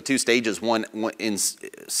 when you put the two stages one in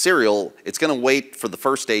serial, it's going to wait for the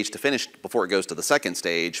first stage to finish before it goes to the second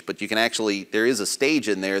stage. But you can actually, there is a stage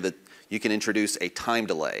in there that you can introduce a time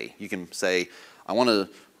delay. You can say, I want to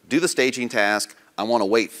do the staging task, I want to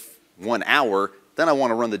wait 1 hour, then I want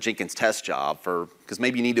to run the Jenkins test job because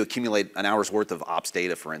maybe you need to accumulate an hour's worth of ops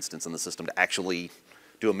data, for instance, in the system to actually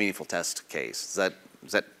do a meaningful test case.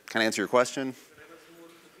 Does that kind of answer your question?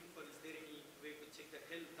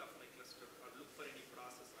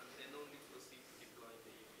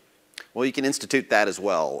 Well, you can institute that as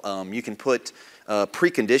well. You can put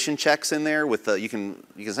precondition checks in there with you can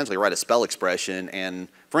essentially write a spell expression, and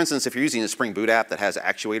for instance, if you're using a Spring Boot app that has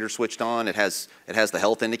actuator switched on, it has the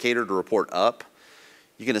health indicator to report up.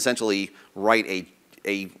 You can essentially write a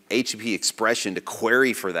HTTP expression to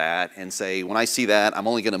query for that and say, when I see that, I'm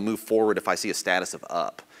only going to move forward if I see a status of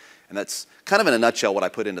up. And that's kind of in a nutshell what I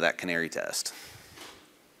put into that canary test.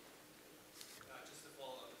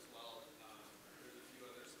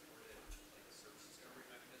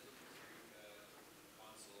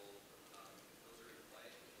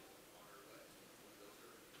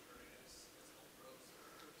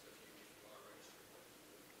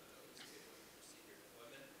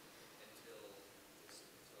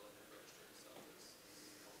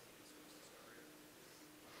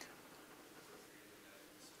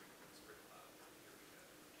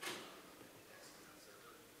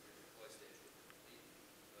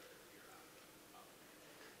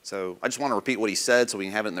 So I just want to repeat what he said so we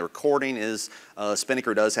can have it in the recording is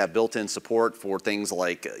Spinnaker does have built-in support for things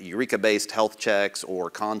like Eureka-based health checks or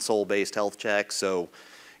console-based health checks. So,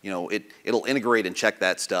 you know, it'll integrate and check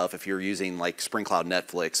that stuff if you're using like Spring Cloud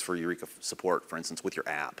Netflix for Eureka support, for instance, with your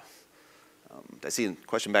app. Did I see a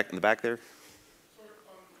question back in the back there?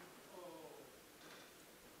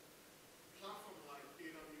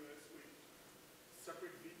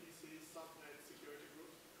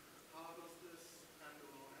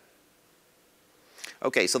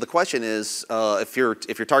 Okay, so the question is, if your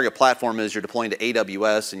target platform is you're deploying to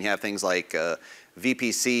AWS and you have things like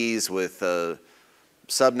VPCs with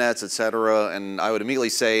subnets, et cetera, and I would immediately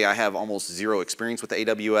say I have almost zero experience with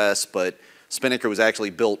AWS, but Spinnaker was actually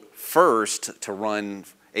built first to run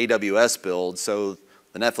AWS builds, so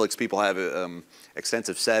the Netflix people have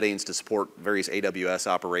extensive settings to support various AWS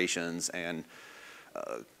operations and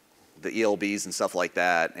the ELBs and stuff like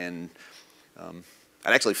that, and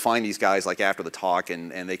I'd actually find these guys like after the talk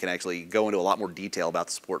and they can actually go into a lot more detail about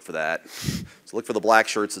the support for that. So look for the black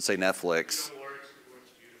shirts that say Netflix.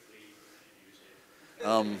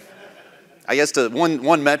 I guess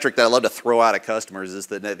one metric that I love to throw out at customers is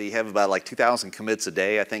that they have about like 2,000 commits a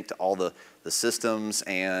day, I think, to all the systems,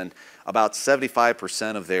 and about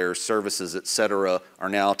 75% of their services, et cetera, are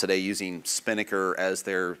now today using Spinnaker as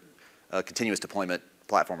their continuous deployment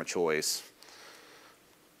platform of choice.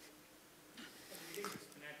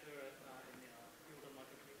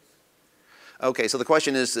 Okay, so the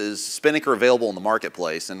question is Spinnaker available in the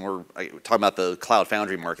marketplace? And we're talking about the Cloud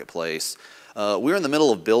Foundry marketplace. We're in the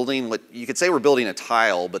middle of building what you could say we're building a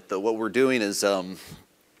tile, but what we're doing is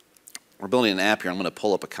we're building an app here. I'm going to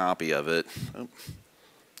pull up a copy of it. Oh,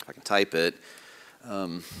 if I can type it.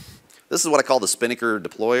 This is what I call the Spinnaker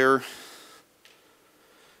deployer.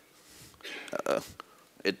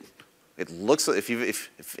 It looks,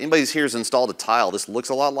 if anybody here has installed a tile, this looks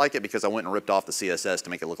a lot like it because I went and ripped off the CSS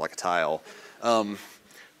to make it look like a tile.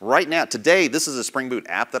 Right now, today, this is a Spring Boot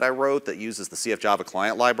app that I wrote that uses the CF Java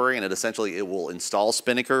client library, and it will install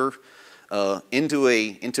Spinnaker into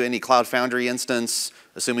any Cloud Foundry instance,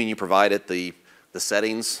 assuming you provide it the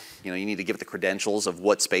settings. You know, you need to give it the credentials of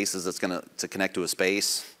what spaces it's going to connect to a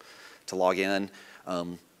space to log in.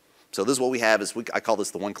 So this is what we have. I call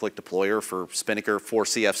this the one-click deployer for Spinnaker for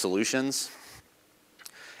CF solutions.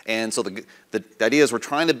 And so the idea is we're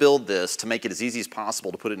trying to build this to make it as easy as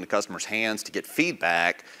possible to put it into customers' hands to get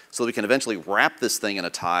feedback so that we can eventually wrap this thing in a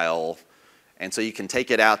tile and so you can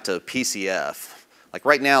take it out to PCF. Like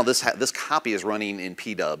right now, this copy is running in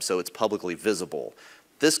PDub, so it's publicly visible.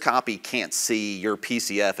 This copy can't see your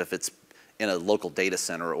PCF if it's in a local data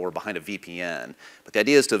center or behind a VPN. But the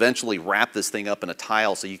idea is to eventually wrap this thing up in a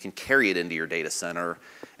tile so you can carry it into your data center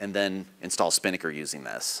and then install Spinnaker using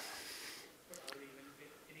this.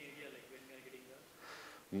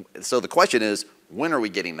 So the question is, when are we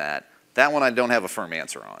getting that? That one I don't have a firm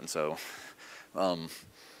answer on. So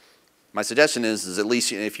my suggestion is at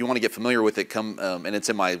least if you want to get familiar with it, and it's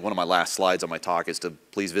in one of my last slides on my talk, is to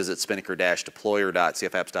please visit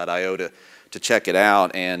spinnaker-deployer.cfapps.io to check it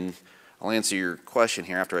out. And I'll answer your question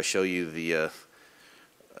here after I show you the,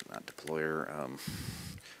 not deployer,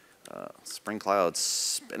 Spring Cloud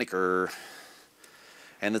Spinnaker.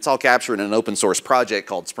 And it's all captured in an open source project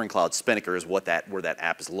called Spring Cloud Spinnaker is where that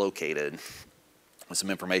app is located, with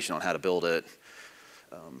some information on how to build it.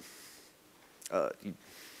 Yeah, so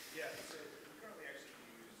we currently actually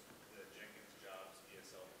use the Jenkins jobs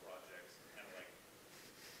ESL projects to kind of like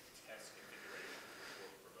test configuration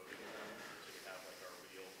before promoting them. So we have like our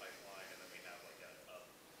real pipeline, and then we have like a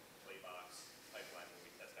playbox pipeline where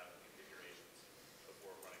we test out the configurations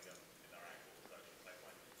before running them in our actual production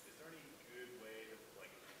pipeline. Is there any good way to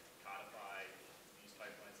like codify these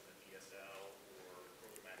pipelines in the DSL or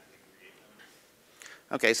programmatically create them?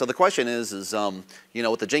 Okay, so the question is you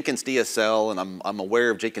know, with the Jenkins DSL, and I'm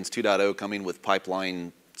aware of Jenkins 2.0 coming with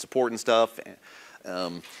pipeline support and stuff.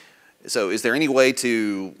 So is there any way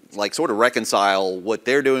to like sort of reconcile what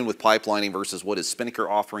they're doing with pipelining versus what is Spinnaker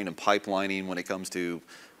offering in pipelining when it comes to,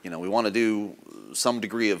 you know, we want to do some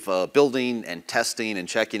degree of building and testing and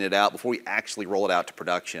checking it out before we actually roll it out to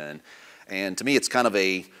production. And to me, it's kind of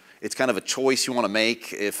a choice you want to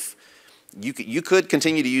make. If you could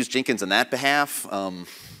continue to use Jenkins in that behalf.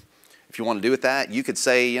 If you want to do it that, you could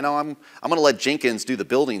say, you know, I'm going to let Jenkins do the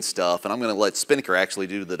building stuff, and I'm going to let Spinnaker actually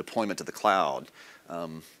do the deployment to the cloud.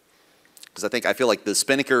 Because I feel like the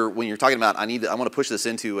Spinnaker, when you're talking about, I want to push this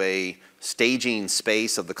into a staging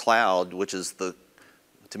space of the cloud, which is to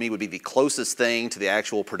me would be the closest thing to the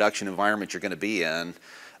actual production environment you're going to be in.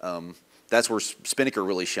 That's where Spinnaker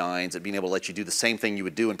really shines at being able to let you do the same thing you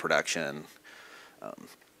would do in production.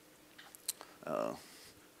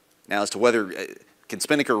 Now, as to whether can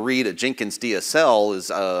Spinnaker read a Jenkins DSL is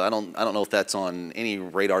I don't know if that's on any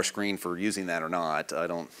radar screen for using that or not. I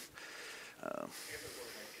don't. I guess it's more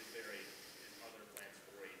like, are there plans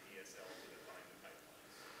for a DSL to define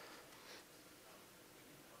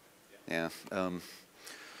the pipelines? Yeah.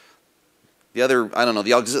 The other, I don't know,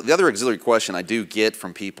 the other auxiliary question I do get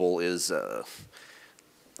from people is,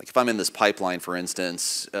 like if I'm in this pipeline, for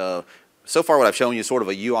instance, so far what I've shown you is sort of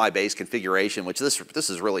a UI-based configuration, which this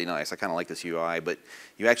is really nice. I kind of like this UI, but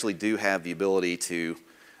you actually do have the ability to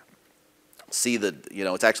see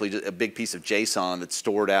it's actually just a big piece of JSON that's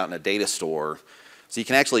stored out in a data store. So you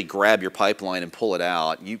can actually grab your pipeline and pull it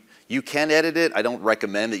out. You can edit it. I don't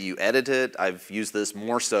recommend that you edit it. I've used this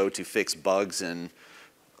more so to fix bugs in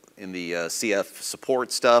the CF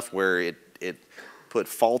support stuff where it put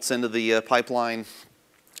faults into the pipeline.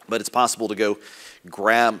 But it's possible to go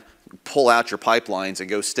pull out your pipelines and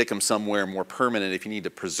go stick them somewhere more permanent if you need to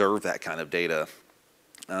preserve that kind of data.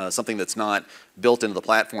 Something that's not built into the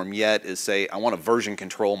platform yet is, say, I want to version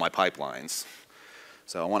control my pipelines.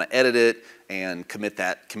 So I want to edit it and commit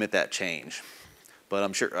that change. But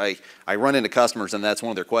I'm sure I run into customers and that's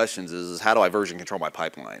one of their questions is how do I version control my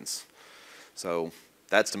pipelines? So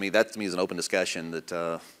that to me is an open discussion that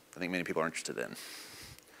I think many people are interested in.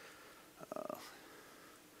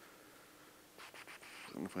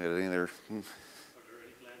 If we had any other. Are there any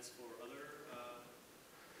plans for other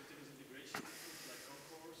continuous integration like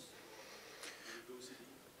Concourse or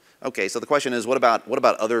GoCD? Okay, so the question is, what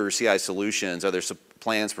about other CI solutions? Are there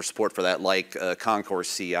plans for support for that, like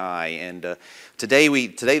Concourse CI? And today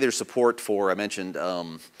there's support for, I mentioned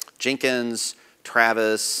Jenkins,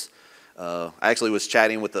 Travis. I actually was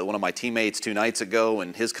chatting with one of my teammates 2 nights ago,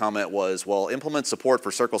 and his comment was, "Well, implement support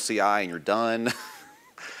for Circle CI, and you're done."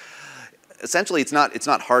 Essentially, it's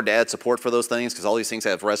not hard to add support for those things because all these things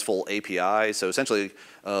have RESTful APIs. So essentially,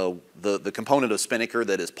 the component of Spinnaker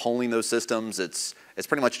that is polling those systems, it's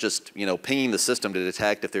pretty much just pinging the system to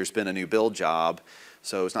detect if there's been a new build job.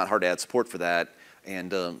 So it's not hard to add support for that.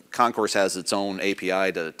 And Concourse has its own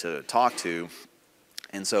API to talk to.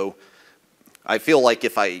 And so I feel like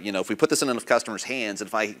if we put this in enough customers' hands, and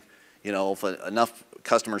if I You know, if enough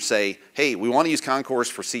customers say, hey, we want to use Concourse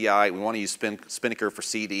for CI, we want to use Spinnaker for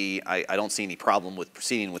CD, I don't see any problem with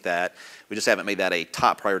proceeding with that. We just haven't made that a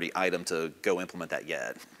top priority item to go implement that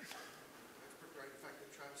yet.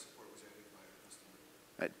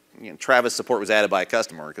 You know, Travis support was added by a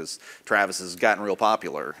customer because Travis has gotten real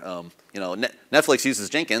popular. You know, Netflix uses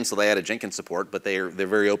Jenkins, so they added Jenkins support, but they're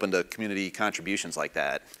very open to community contributions like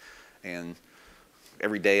that. And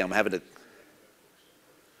every day I'm having to.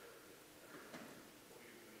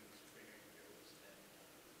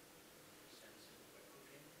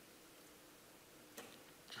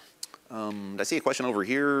 I see a question over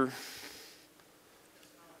here.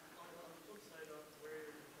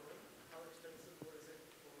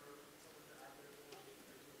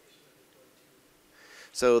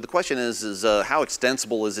 So the question is how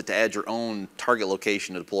extensible is it to add your own target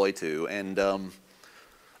location to deploy to? And I'm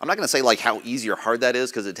not going to say like how easy or hard that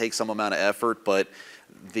is because it takes some amount of effort, but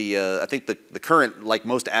I think the current, like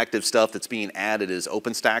most active stuff that's being added is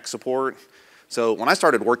OpenStack support. So when I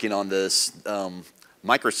started working on this,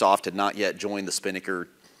 Microsoft had not yet joined the Spinnaker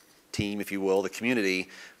team, if you will, the community.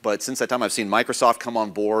 But since that time, I've seen Microsoft come on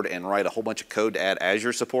board and write a whole bunch of code to add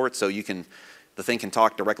Azure support, so the thing can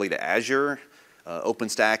talk directly to Azure.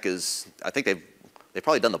 OpenStack is, I think they've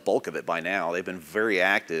probably done the bulk of it by now. They've been very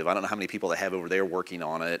active. I don't know how many people they have over there working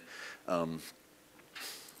on it. I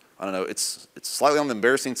don't know. It's slightly on the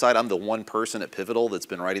embarrassing side. I'm the one person at Pivotal that's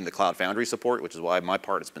been writing the Cloud Foundry support, which is why my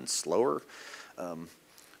part has been slower.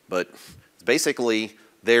 But basically,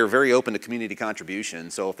 they're very open to community contribution.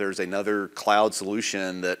 So if there's another cloud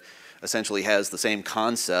solution that essentially has the same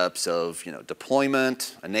concepts of, you know,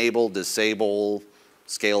 deployment, enable, disable,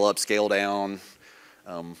 scale up, scale down.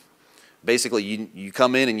 Basically, you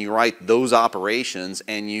come in and you write those operations,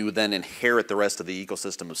 and you then inherit the rest of the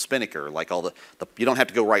ecosystem of Spinnaker. Like you don't have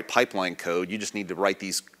to go write pipeline code. You just need to write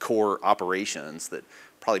these core operations that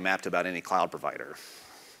probably map to about any cloud provider.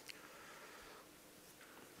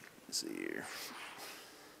 Let's see here.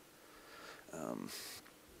 I'm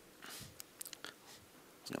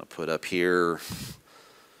going to put up here.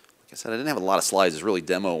 Like I said, I didn't have a lot of slides. It's really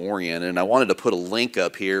demo oriented, and I wanted to put a link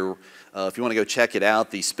up here. If you want to go check it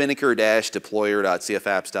out, the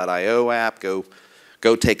Spinnaker-deployer.cfapps.io app, go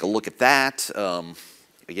take a look at that.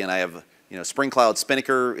 Again, I have, you know, Spring Cloud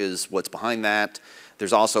Spinnaker is what's behind that.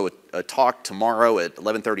 There's also a talk tomorrow at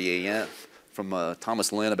 11:30 a.m. from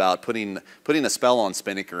Thomas Lin about putting a spell on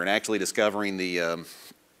Spinnaker and actually discovering the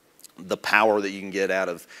power that you can get out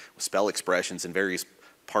of spell expressions in various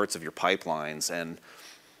parts of your pipelines. And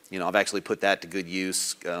you know, I've actually put that to good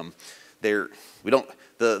use.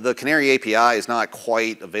 The Canary API is not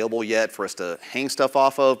quite available yet for us to hang stuff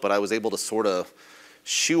off of, but I was able to sort of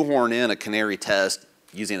shoehorn in a Canary test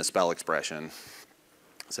using a spell expression.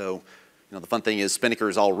 So, you know, the fun thing is Spinnaker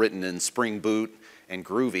is all written in Spring Boot and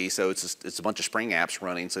Groovy, so it's a bunch of Spring apps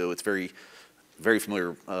running, so it's very, very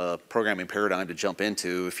familiar programming paradigm to jump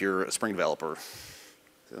into if you're a Spring developer.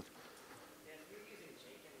 So.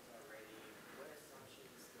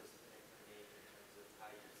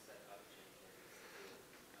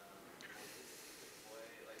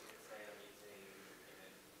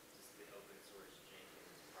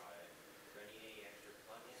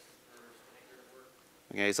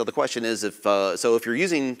 Okay, so the question is if you're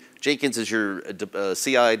using Jenkins as your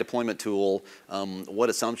CI deployment tool, what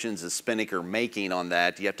assumptions is Spinnaker making on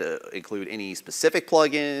that? Do you have to include any specific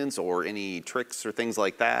plugins or any tricks or things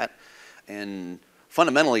like that? And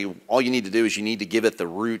fundamentally, all you need to do is you need to give it the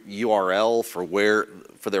root URL for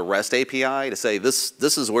their REST API to say this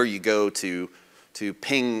is where you go to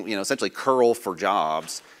ping, you know, essentially curl for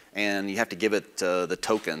jobs, and you have to give it the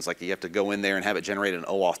tokens. Like you have to go in there and have it generate an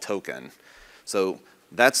OAuth token. So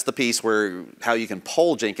that's the piece where how you can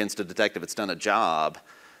poll Jenkins to detect if it's done a job.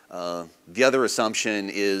 The other assumption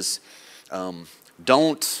is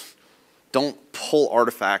don't pull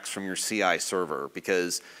artifacts from your CI server,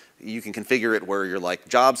 because you can configure it where you're like,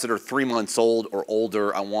 jobs that are 3 months old or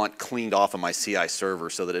older, I want cleaned off of my CI server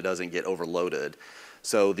so that it doesn't get overloaded.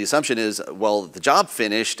 So the assumption is, well, the job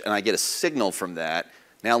finished and I get a signal from that.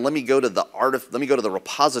 Now let me go to the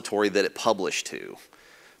repository that it published to.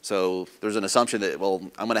 So there's an assumption that, well,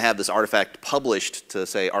 I'm going to have this artifact published to,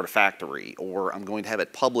 say, Artifactory, or I'm going to have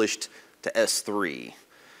it published to S3.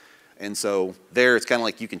 And so there it's kind of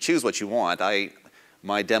like you can choose what you want.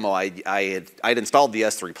 My demo, I'd installed the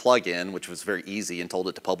S3 plugin, which was very easy, and told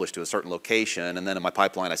it to publish to a certain location. And then in my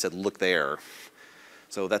pipeline, I said, look there.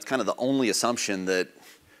 So that's kind of the only assumption that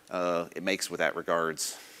it makes with that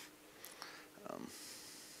regards.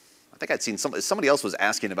 I think I'd seen somebody else was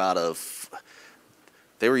asking about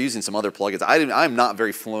They were using some other plugins. I'm not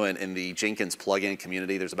very fluent in the Jenkins plugin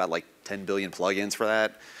community. There's about like 10 billion plugins for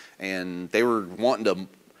that. And they were wanting to,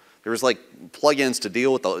 there was like plugins to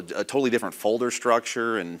deal with a totally different folder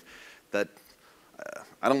structure, and that,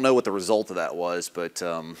 I don't know what the result of that was, but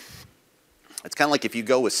it's kind of like if you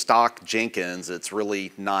go with stock Jenkins, it's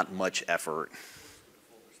really not much effort.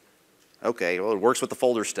 Okay, well, it works with the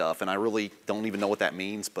folder stuff, and I really don't even know what that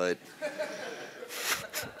means, but.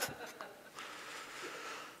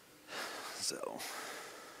 So.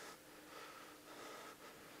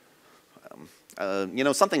 You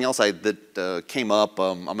know, something else that came up,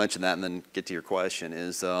 I'll mention that and then get to your question,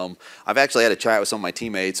 is I've actually had a chat with some of my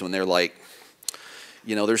teammates when they're like,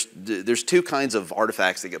 you know, there's two kinds of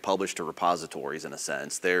artifacts that get published to repositories in a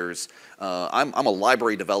sense. There's, I'm a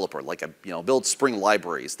library developer, like build Spring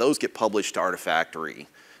libraries. Those get published to Artifactory.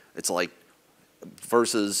 It's like,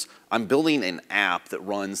 versus I'm building an app that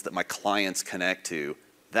runs that my clients connect to.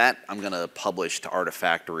 That I'm going to publish to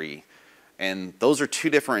Artifactory. And those are two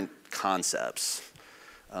different concepts.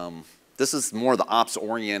 This is more the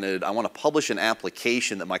ops-oriented. I want to publish an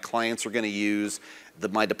application that my clients are going to use.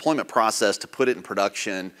 My deployment process to put it in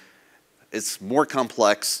production is more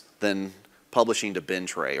complex than publishing to bin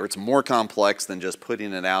tray, or it's more complex than just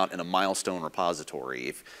putting it out in a milestone repository.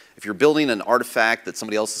 If you're building an artifact that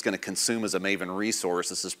somebody else is going to consume as a Maven resource,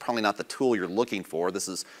 this is probably not the tool you're looking for. This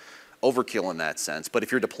is overkill in that sense. But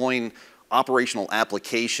if you're deploying operational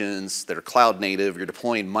applications that are cloud native, you're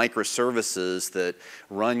deploying microservices that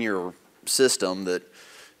run your system that,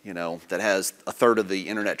 you know, that has a third of the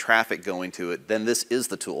internet traffic going to it, then this is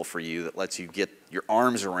the tool for you that lets you get your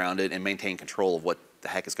arms around it and maintain control of what the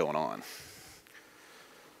heck is going on.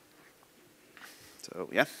 So,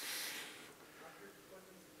 yeah.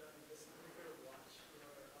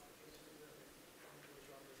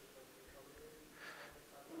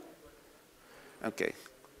 Okay.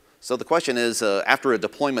 So the question is, after a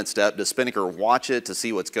deployment step, does Spinnaker watch it to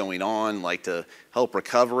see what's going on, like to help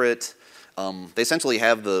recover it? They essentially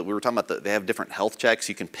have we were talking about they have different health checks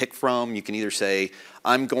you can pick from. You can either say,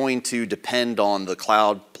 I'm going to depend on the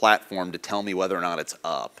cloud platform to tell me whether or not it's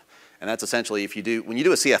up. And that's essentially, when you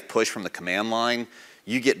do a CF push from the command line,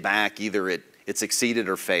 you get back either it succeeded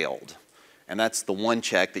or failed. And that's the one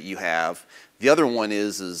check that you have. The other one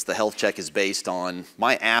is the health check is based on,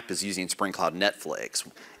 my app is using Spring Cloud Netflix.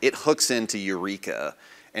 It hooks into Eureka,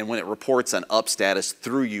 and when it reports an up status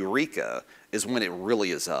through Eureka is when it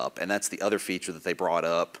really is up. And that's the other feature that they brought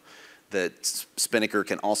up, that Spinnaker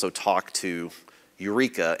can also talk to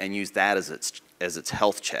Eureka and use that as its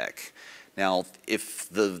health check. Now, if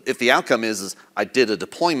the outcome is I did a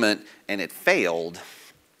deployment and it failed,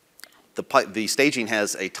 the staging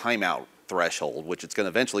has a timeout threshold, which it's going to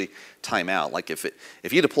eventually time out. Like if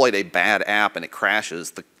you deployed a bad app and it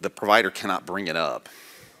crashes, the provider cannot bring it up.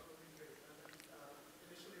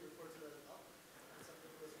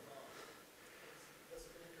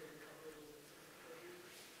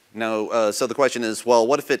 No, so the question is, well,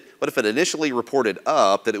 what if it initially reported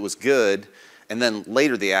up that it was good, and then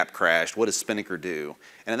later the app crashed? What does Spinnaker do?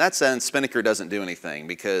 And in that sense, Spinnaker doesn't do anything,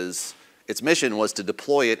 because its mission was to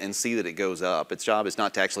deploy it and see that it goes up. Its job is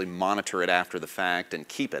not to actually monitor it after the fact and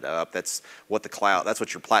keep it up. That's what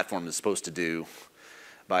your platform is supposed to do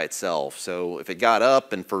by itself. So if it got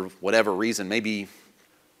up and for whatever reason, maybe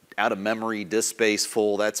out of memory, disk space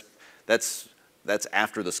full, that's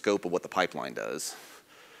after the scope of what the pipeline does.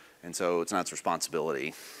 And so it's not its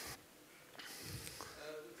responsibility.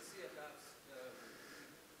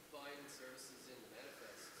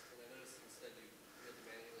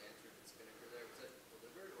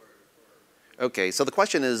 Okay, so the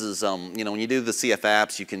question is you know, when you do the CF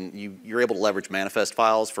apps, you're able to leverage manifest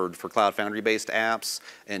files for Cloud Foundry-based apps,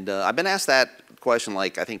 and I've been asked that question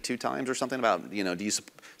like I think 2 times or something about, you know,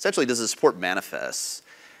 essentially does it support manifests?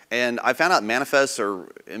 And I found out manifests are,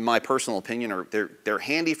 in my personal opinion, they're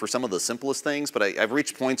handy for some of the simplest things, but I've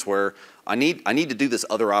reached points where I need to do this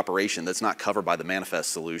other operation that's not covered by the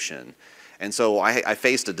manifest solution, and so I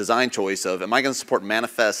faced a design choice of, am I going to support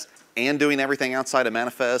manifests and doing everything outside of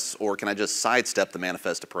manifests, or can I just sidestep the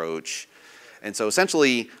manifest approach? And so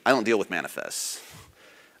essentially, I don't deal with manifests.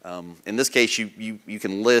 In this case, you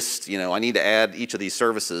can list, you know, I need to add each of these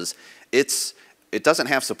services. It doesn't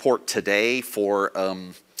have support today for,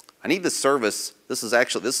 I need this service. This is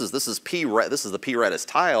the P-Redis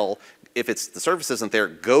tile. If the service isn't there,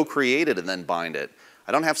 go create it and then bind it.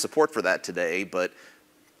 I don't have support for that today, but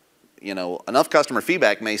you know, enough customer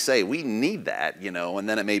feedback may say, we need that, you know, and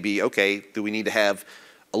then it may be, okay, do we need to have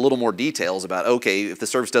a little more details about, okay, if the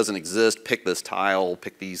service doesn't exist, pick this tile,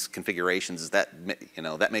 pick these configurations. Is that, you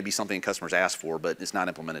know, that may be something customers ask for, but it's not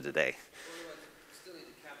implemented today. Still need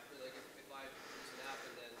to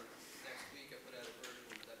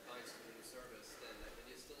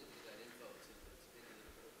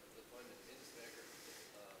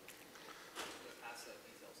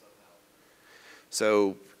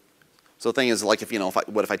So the thing is, like,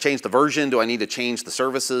 what if I change the version? Do I need to change the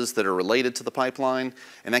services that are related to the pipeline?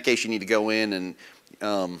 In that case, you need to go in and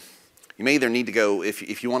you may either need to go,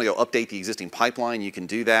 if you want to go update the existing pipeline, you can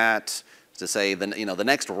do that to say, the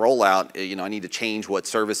next rollout, I need to change what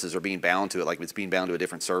services are being bound to it, like if it's being bound to a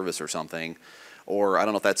different service or something. Or I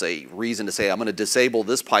don't know if that's a reason to say, I'm going to disable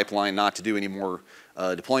this pipeline not to do any more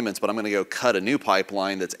deployments, but I'm going to go cut a new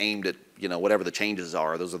pipeline that's aimed at, whatever the changes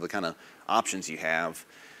are. Those are the kind of options you have.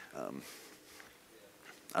 I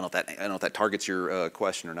don't know if that targets your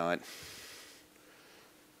question or not.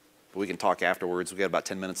 But we can talk afterwards. We've got about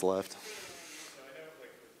 10 minutes left. So I know, so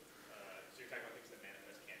you're talking about things that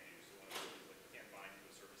manifest can't do. So one of them is, you can't bind to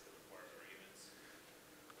a service that requires arguments,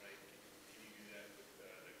 right? Can you do that with the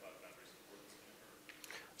Cloud Foundry support in Spinnaker?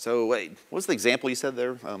 So wait, what's the example you said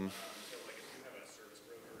there? So if you have a service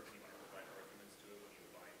broker and you want to provide arguments to it when you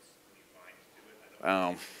bind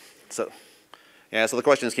to it, Yeah, so the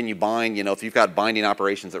question is, can you bind, if you've got binding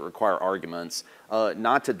operations that require arguments?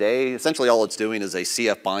 Not today. Essentially all it's doing is a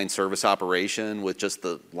CF bind service operation with just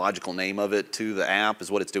the logical name of it to the app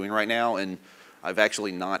is what it's doing right now, and I've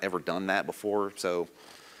actually not ever done that before. So,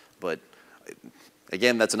 but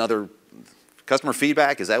again, that's another customer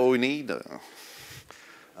feedback. Is that what we need?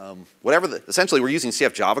 Essentially we're using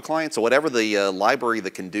CF Java client, so whatever the library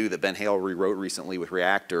that can do that Ben Hale rewrote recently with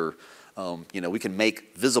Reactor, we can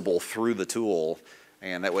make visible through the tool,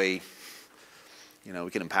 and that way,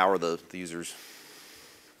 we can empower the users.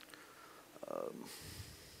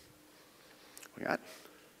 We got?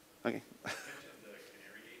 Okay.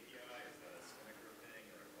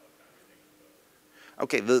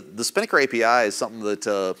 Okay, the Spinnaker API is something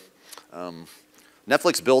that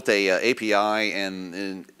Netflix built a API, and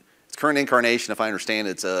in its current incarnation, if I understand,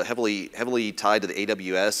 it's heavily tied to the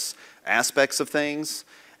AWS aspects of things.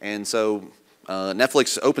 And so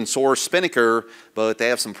Netflix open source Spinnaker, but they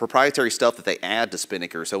have some proprietary stuff that they add to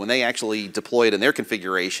Spinnaker. So when they actually deploy it in their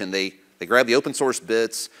configuration, they grab the open source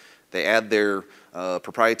bits, they add their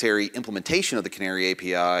proprietary implementation of the Canary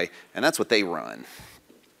API, and that's what they run.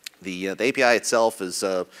 The API itself is,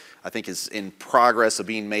 I think, is in progress of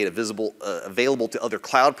being made available to other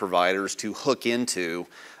cloud providers to hook into,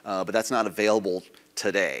 but that's not available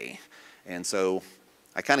today. And so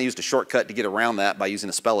I kind of used a shortcut to get around that by using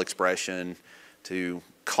a spell expression to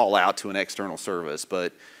call out to an external service.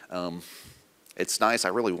 But it's nice. I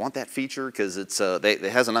really want that feature because it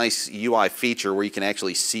has a nice UI feature where you can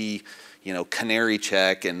actually see, canary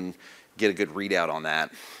check and get a good readout on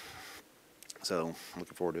that. So I'm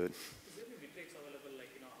looking forward to it. Is there any metrics available, like,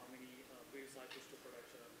 how many builds are pushed to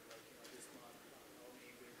production, like, this month, how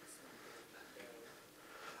many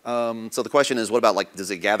builds? So the question is, what about, like,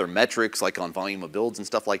 does it gather metrics like on volume of builds and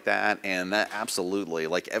stuff like that? And that absolutely,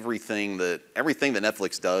 like everything that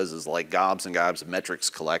Netflix does is like gobs and gobs of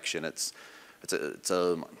metrics collection. It's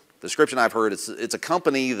a description I've heard. It's a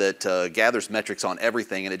company that gathers metrics on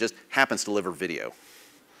everything, and it just happens to deliver video.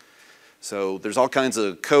 So there's all kinds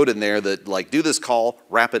of code in there that, like, do this call,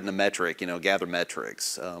 wrap it in a metric, gather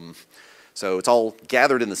metrics. So it's all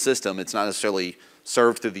gathered in the system. It's not necessarily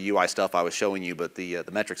served through the UI stuff I was showing you, but the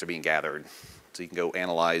metrics are being gathered. So you can go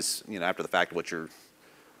analyze, after the fact what's your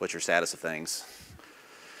status of things.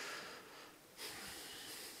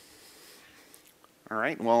 All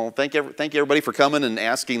right, well, thank you everybody for coming and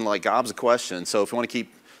asking, like, gobs of questions. So if you want to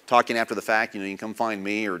keep talking after the fact, you can come find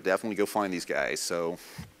me or definitely go find these guys. So.